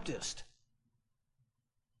John the Baptist.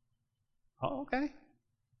 Oh, okay.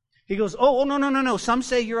 He goes, no. Some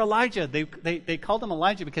say you're Elijah. They called him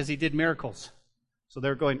Elijah because he did miracles. So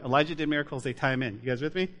they're going, Elijah did miracles, they tie him in. You guys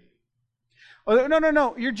with me? Oh,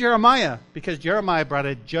 no, you're Jeremiah, because Jeremiah brought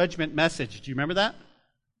a judgment message. Do you remember that?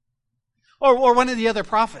 Or one of the other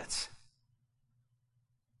prophets.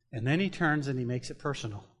 And then he turns and he makes it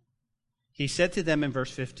personal. He said to them in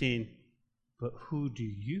verse 15, but who do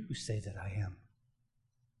you say that I am?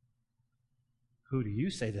 Who do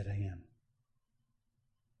you say that I am?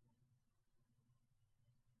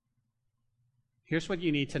 Here's what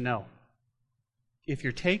you need to know. If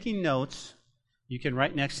you're taking notes, you can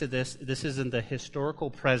write next to this, this is in the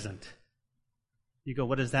historical present. You go,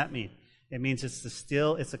 what does that mean? It means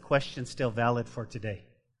it's a question still valid for today.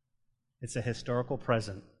 It's a historical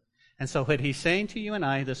present. And so what he's saying to you and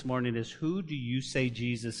I this morning is, who do you say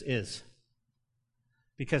Jesus is?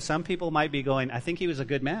 Because some people might be going, I think he was a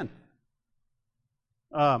good man.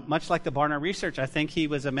 Much like the Barna research, I think he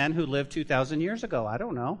was a man who lived 2,000 years ago. I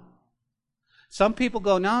don't know. Some people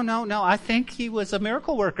go, no, I think he was a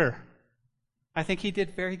miracle worker. I think he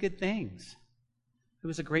did very good things. He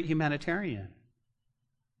was a great humanitarian.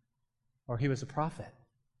 Or he was a prophet.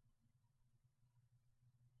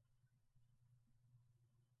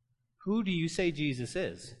 Who do you say Jesus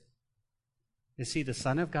is? Is he the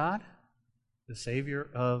Son of God? The Savior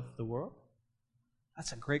of the world?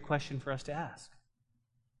 That's a great question for us to ask.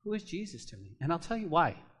 Who is Jesus to me? And I'll tell you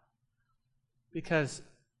why. Because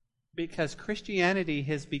Christianity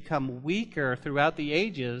has become weaker throughout the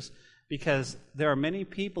ages because there are many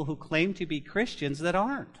people who claim to be Christians that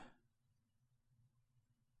aren't.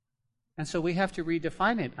 And so we have to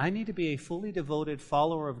redefine it. I need to be a fully devoted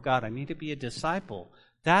follower of God. I need to be a disciple.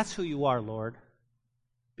 That's who you are, Lord.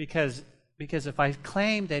 Because if I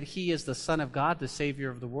claim that he is the Son of God, the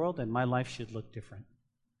Savior of the world, then my life should look different.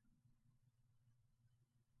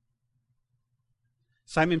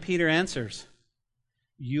 Simon Peter answers,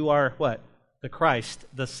 you are what? The Christ,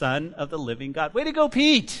 the Son of the living God. Way to go,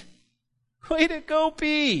 Pete! Way to go,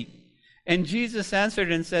 Pete! And Jesus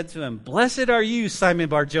answered and said to him, blessed are you, Simon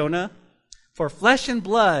Bar-Jonah, for flesh and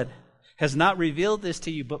blood has not revealed this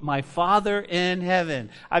to you, but my Father in heaven.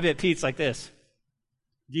 I bet Pete's like this.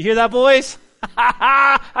 Do you hear that, boys?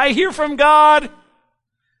 I hear from God.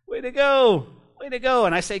 Way to go. Way to go.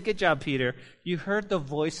 And I say, good job, Peter. You heard the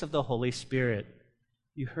voice of the Holy Spirit.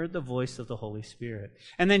 You heard the voice of the Holy Spirit.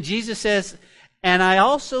 And then Jesus says, and I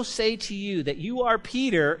also say to you that you are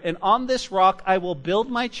Peter, and on this rock I will build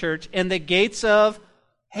my church, and the gates of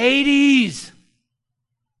Hades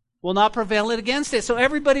will not prevail against it. So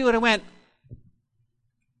everybody would have went,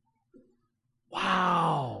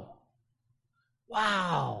 wow.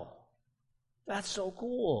 That's so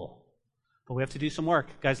cool. But we have to do some work.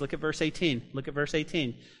 Guys, look at verse 18. Look at verse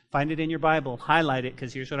 18. Find it in your Bible. Highlight it,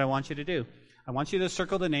 because here's what I want you to do. I want you to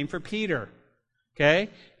circle the name for Peter. Okay?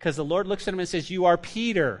 Because the Lord looks at him and says, you are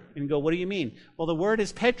Peter. And you go, what do you mean? Well, the word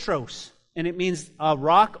is Petros, and it means a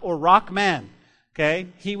rock or rock man. Okay?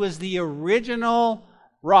 He was the original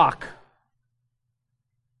rock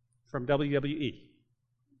from WWE.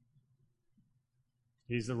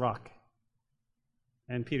 He's the rock.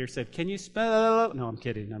 And Peter said, can you spell? No, I'm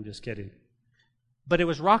kidding. I'm just kidding. But it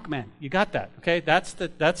was Rockman. You got that, okay? That's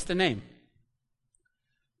the name.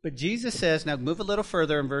 But Jesus says, now move a little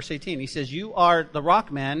further in verse 18. He says, you are the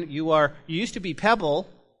rock, man. You used to be pebble,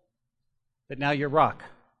 but now you're rock.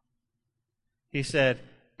 He said,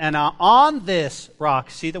 and on this rock,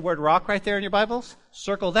 see the word rock right there in your Bibles?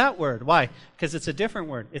 Circle that word. Why? Because it's a different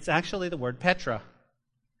word. It's actually the word Petra.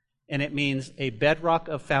 And it means a bedrock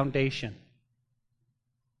of foundation.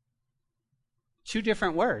 Two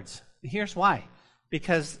different words. Here's why.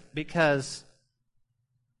 Because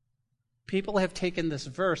people have taken this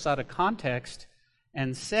verse out of context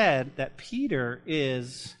and said that Peter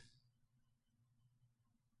is,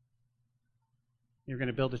 you're going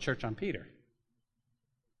to build a church on Peter.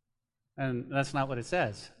 And that's not what it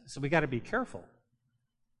says. So we got to be careful.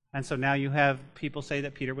 And so now you have people say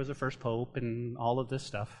that Peter was the first pope and all of this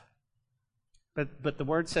stuff. But the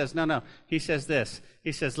word says, no. He says this.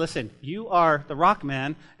 He says, listen, you are the rock,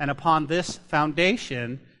 man, and upon this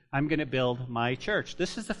foundation, I'm going to build my church.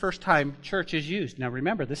 This is the first time church is used. Now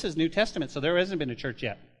remember, this is New Testament, so there hasn't been a church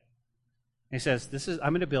yet. He says,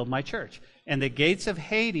 I'm going to build my church. And the gates of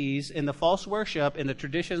Hades and the false worship and the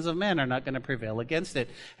traditions of men are not going to prevail against it.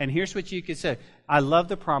 And here's what you could say. I love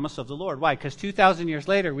the promise of the Lord. Why? Because 2,000 years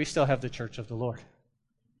later, we still have the church of the Lord.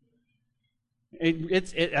 And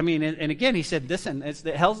again, he said, listen, it's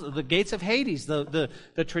the gates of Hades, the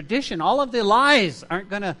tradition, all of the lies aren't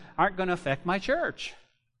going to affect my church.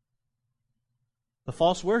 The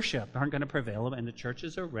false worship aren't going to prevail, and the church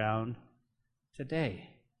is around today.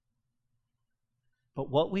 But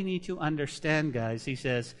what we need to understand, guys, he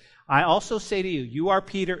says, I also say to you, you are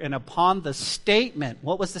Peter, and upon the statement,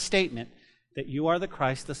 what was the statement? That you are the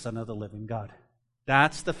Christ, the Son of the living God.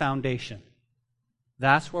 That's the foundation.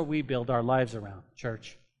 That's where we build our lives around,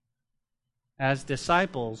 church. As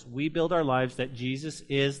disciples, we build our lives that Jesus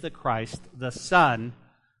is the Christ, the Son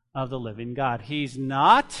of the living God. He's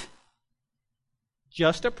not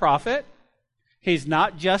just a prophet. He's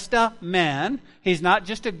not just a man. He's not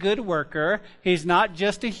just a good worker. He's not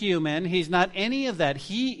just a human. He's not any of that.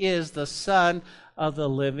 He is the Son of the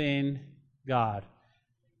living God.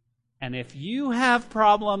 And if you have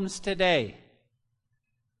problems today,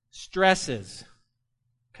 stresses,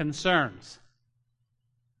 concerns,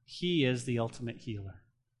 He is the ultimate healer.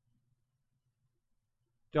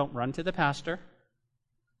 Don't run to the pastor.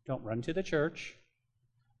 Don't run to the church.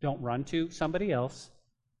 Don't run to somebody else.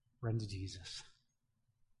 Run to Jesus.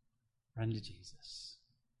 Run to Jesus.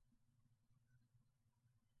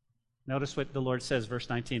 Notice what the Lord says, verse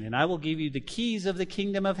 19. And I will give you the keys of the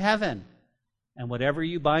kingdom of heaven. And whatever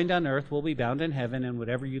you bind on earth will be bound in heaven, and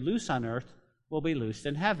whatever you loose on earth will be loosed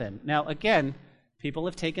in heaven. Now, again, people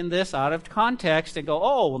have taken this out of context and go,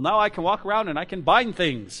 oh, well, now I can walk around and I can bind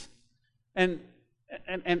things. And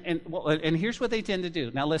here's what they tend to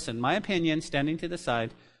do. Now, listen, my opinion, standing to the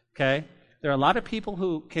side, okay, there are a lot of people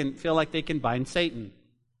who can feel like they can bind Satan.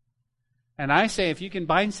 And I say, if you can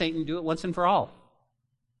bind Satan, do it once and for all.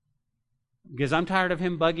 Because I'm tired of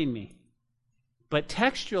him bugging me. But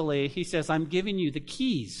textually, he says, I'm giving you the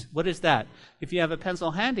keys. What is that? If you have a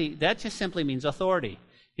pencil handy, that just simply means authority.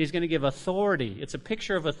 He's going to give authority. It's a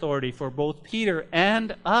picture of authority for both Peter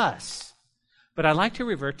and us. But I like to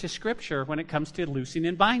revert to Scripture when it comes to loosing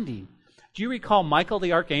and binding. Do you recall Michael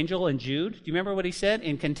the archangel in Jude? Do you remember what he said?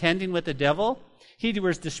 In contending with the devil, he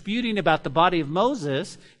was disputing about the body of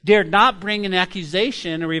Moses, dared not bring an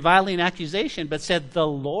accusation, a reviling accusation, but said, the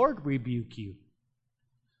Lord rebuke you.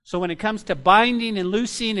 So when it comes to binding and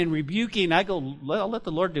loosing and rebuking, I go, I'll let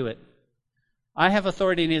the Lord do it. I have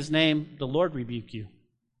authority in His name. The Lord rebuke you.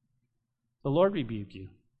 The Lord rebuke you.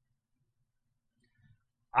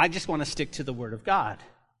 I just want to stick to the Word of God.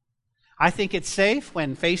 I think it's safe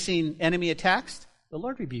when facing enemy attacks. The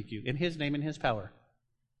Lord rebuke you in His name and His power.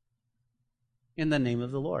 In the name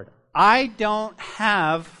of the Lord. I don't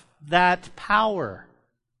have that power.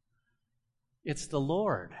 It's the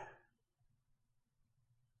Lord.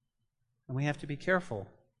 And we have to be careful.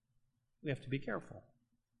 We have to be careful.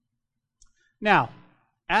 Now,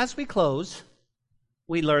 as we close,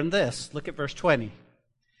 we learn this. Look at verse 20.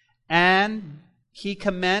 And He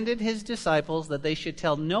commanded His disciples that they should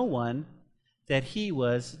tell no one that He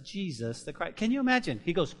was Jesus the Christ. Can you imagine?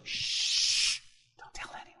 He goes, shh, don't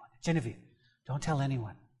tell anyone. Genevieve, don't tell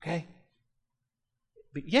anyone, okay?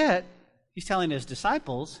 But yet, He's telling His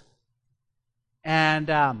disciples, and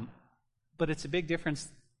but it's a big difference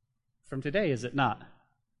from today, is it not?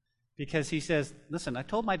 Because He says, listen, I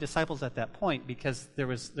told my disciples at that point because there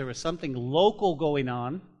was something local going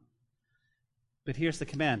on, but here's the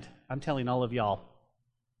command. I'm telling all of y'all,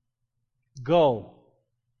 go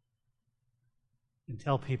and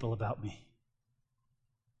tell people about me.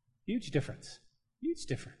 Huge difference. Huge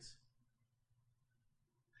difference.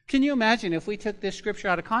 Can you imagine if we took this scripture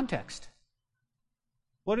out of context?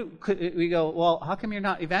 Could we go, well, how come you're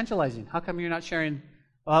not evangelizing? How come you're not sharing?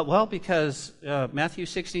 Well, because Matthew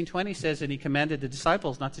 16:20 says, and he commanded the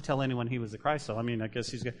disciples not to tell anyone he was the Christ. So, I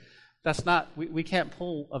guess he's good. That's not, we can't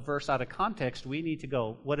pull a verse out of context. We need to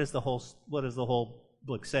go, what does the whole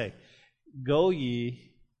book say? Go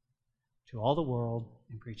ye to all the world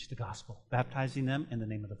and preach the gospel, baptizing them in the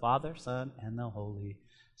name of the Father, Son, and the Holy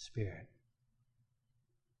Spirit.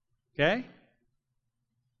 Okay?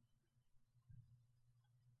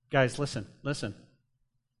 Guys, listen.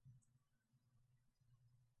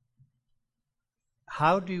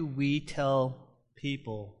 How do we tell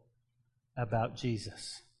people about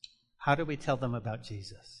Jesus? How do we tell them about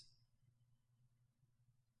Jesus?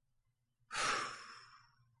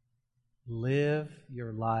 Live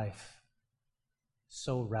your life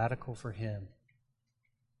so radical for Him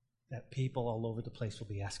that people all over the place will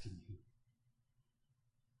be asking you.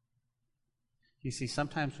 You see,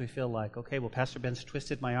 sometimes we feel like, okay, well, Pastor Ben's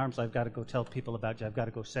twisted my arms. I've got to go tell people about you. I've got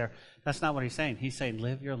to go share. That's not what he's saying. He's saying,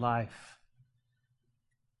 live your life.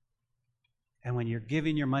 And when you're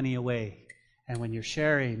giving your money away, and when you're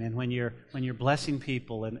sharing, and when you're blessing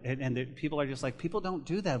people, and people are just like, people don't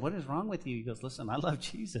do that. What is wrong with you? He goes, listen, I love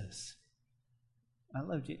Jesus. I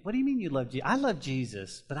love Jesus. What do you mean you love Jesus? I love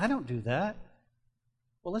Jesus, but I don't do that.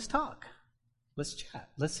 Well, let's talk. Let's chat.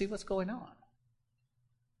 Let's see what's going on.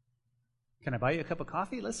 Can I buy you a cup of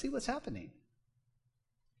coffee? Let's see what's happening.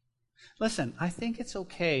 Listen, I think it's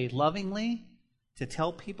okay lovingly to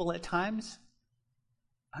tell people at times,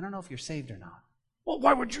 I don't know if you're saved or not. Well,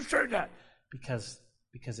 why would you say that? Because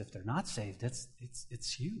if they're not saved, it's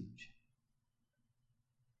huge.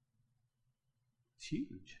 It's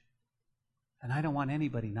huge. And I don't want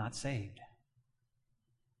anybody not saved.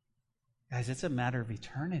 Guys, it's a matter of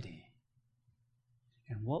eternity.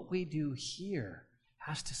 And what we do here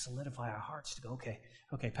has to solidify our hearts to go,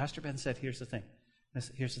 okay, Pastor Ben said, here's the thing.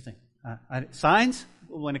 Signs,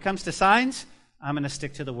 when it comes to signs, I'm going to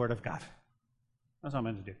stick to the Word of God. That's what I'm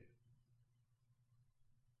going to do.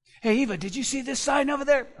 Hey, Eva, did you see this sign over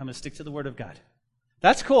there? I'm going to stick to the Word of God.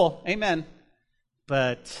 That's cool. Amen.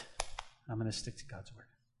 But I'm going to stick to God's Word.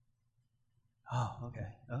 Oh, okay.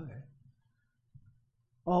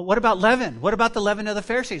 Well, what about leaven? What about the leaven of the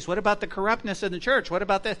Pharisees? What about the corruptness in the church? What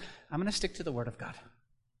about this? I'm going to stick to the Word of God.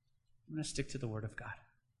 I'm going to stick to the Word of God.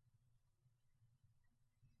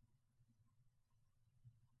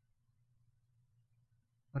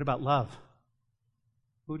 What about love?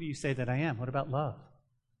 Who do you say that I am? What about love?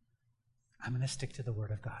 I'm going to stick to the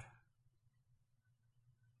Word of God.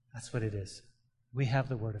 That's what it is. We have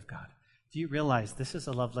the Word of God. Do you realize this is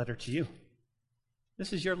a love letter to you?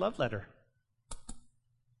 This is your love letter.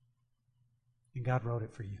 And God wrote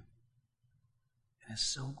it for you. And it's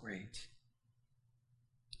so great.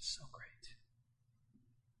 It's so great.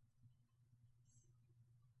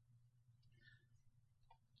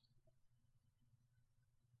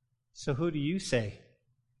 So who do you say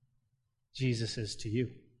Jesus is to you?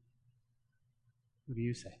 Who do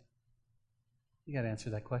you say? You got to answer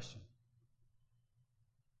that question.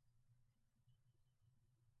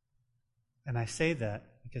 And I say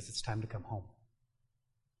that because it's time to come home.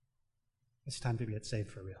 It's time to get saved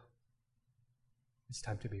for real. It's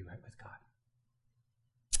time to be right with God.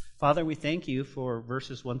 Father, we thank you for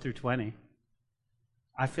verses 1 through 20.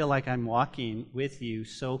 I feel like I'm walking with you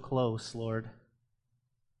so close, Lord.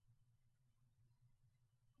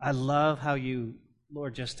 I love how you,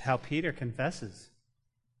 Lord, just how Peter confesses.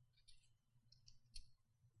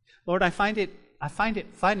 Lord, I find it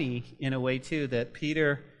funny in a way too that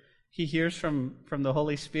Peter, he hears from the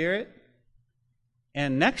Holy Spirit,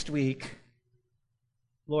 and next week,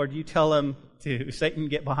 Lord, you tell him to, Satan,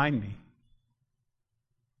 get behind me.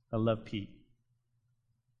 I love Pete.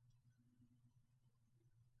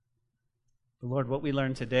 But Lord, what we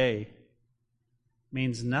learned today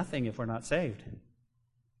means nothing if we're not saved.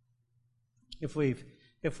 If we've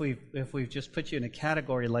just put you in a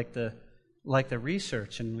category like the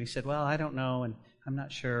research, and we said, well, I don't know, and I'm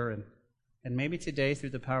not sure, and maybe today,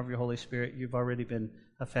 through the power of your Holy Spirit, you've already been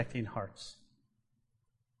affecting hearts.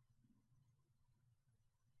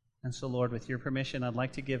 And so, Lord, with your permission, I'd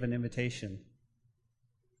like to give an invitation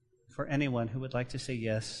for anyone who would like to say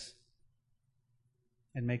yes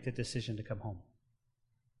and make the decision to come home.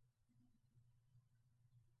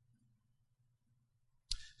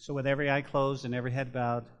 So with every eye closed and every head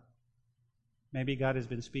bowed, maybe God has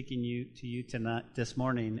been speaking to you tonight, this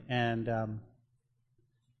morning, and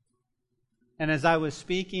as I was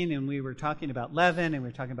speaking, and we were talking about leaven, and we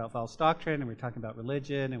were talking about false doctrine, and we were talking about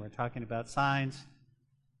religion, and we were talking about signs,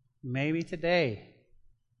 maybe today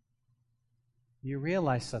you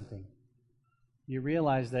realize something. You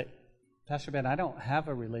realize that, Pastor Ben, I don't have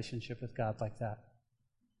a relationship with God like that.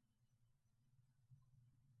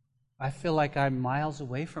 I feel like I'm miles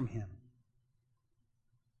away from Him.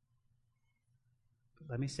 But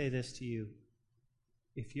let me say this to you.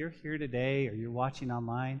 If you're here today or you're watching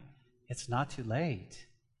online, it's not too late.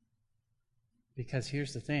 Because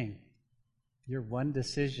here's the thing. You're one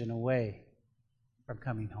decision away from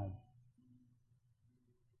coming home.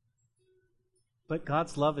 But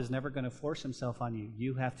God's love is never going to force Himself on you.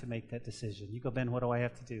 You have to make that decision. You go, Ben, what do I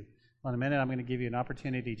have to do? Well, in a minute, I'm going to give you an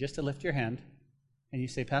opportunity just to lift your hand. And you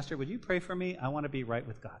say, Pastor, would you pray for me? I want to be right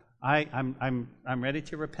with God. I'm ready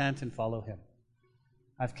to repent and follow Him.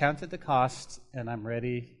 I've counted the cost, and I'm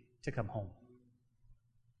ready to come home.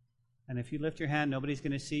 And if you lift your hand, nobody's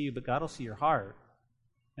going to see you, but God will see your heart.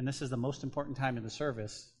 And this is the most important time in the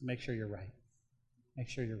service. Make sure you're right. Make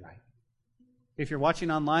sure you're right. If you're watching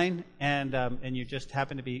online and you just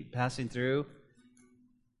happen to be passing through,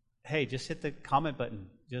 hey, just hit the comment button.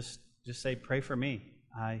 Just say, pray for me.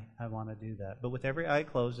 I want to do that. But with every eye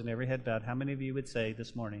closed and every head bowed, how many of you would say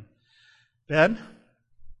this morning, Ben,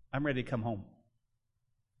 I'm ready to come home.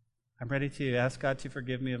 I'm ready to ask God to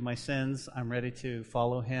forgive me of my sins. I'm ready to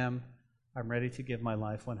follow Him. I'm ready to give my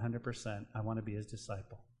life 100%. I want to be His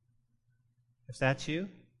disciple. If that's you,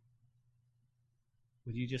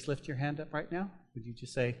 would you just lift your hand up right now? Would you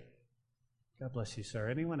just say, God bless you, sir.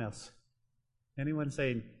 Anyone else? Anyone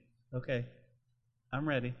saying, okay, I'm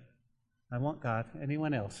ready. I want God.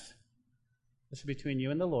 Anyone else? This is between you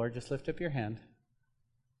and the Lord. Just lift up your hand.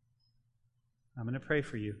 I'm going to pray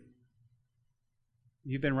for you.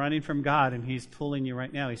 You've been running from God, and He's pulling you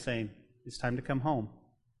right now. He's saying, it's time to come home.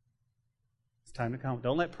 It's time to come home.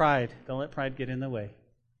 Don't let pride get in the way.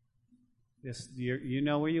 You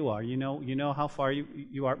know where you are. You know how far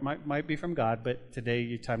you are. Might be from God, but today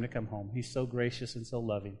it's time to come home. He's so gracious and so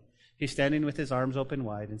loving. He's standing with His arms open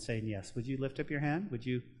wide and saying, yes. Would you lift up your hand? Would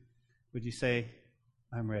you say,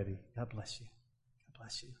 I'm ready? God bless you. God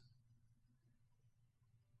bless you.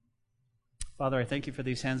 Father, I thank You for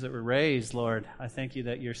these hands that were raised, Lord. I thank You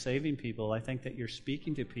that You're saving people. I thank that You're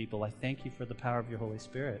speaking to people. I thank You for the power of Your Holy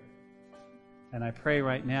Spirit. And I pray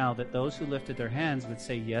right now that those who lifted their hands would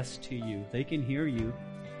say yes to You. They can hear You.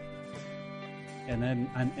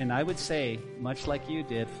 And I would say, much like You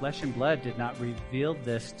did, flesh and blood did not reveal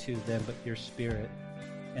this to them, but Your Spirit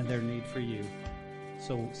and their need for You.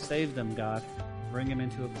 So save them, God. Bring them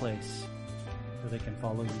into a place where they can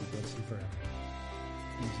follow You, bless You forever.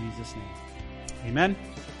 In Jesus' name. Amen.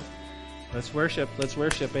 Let's worship. Let's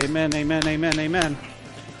worship. Amen, amen, amen, amen.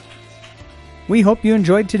 We hope you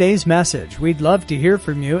enjoyed today's message. We'd love to hear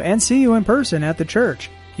from you and see you in person at the church.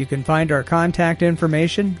 You can find our contact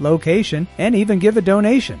information, location, and even give a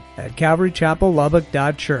donation at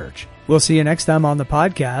calvarychapellubbock.church. We'll see you next time on the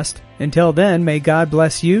podcast. Until then, may God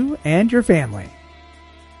bless you and your family.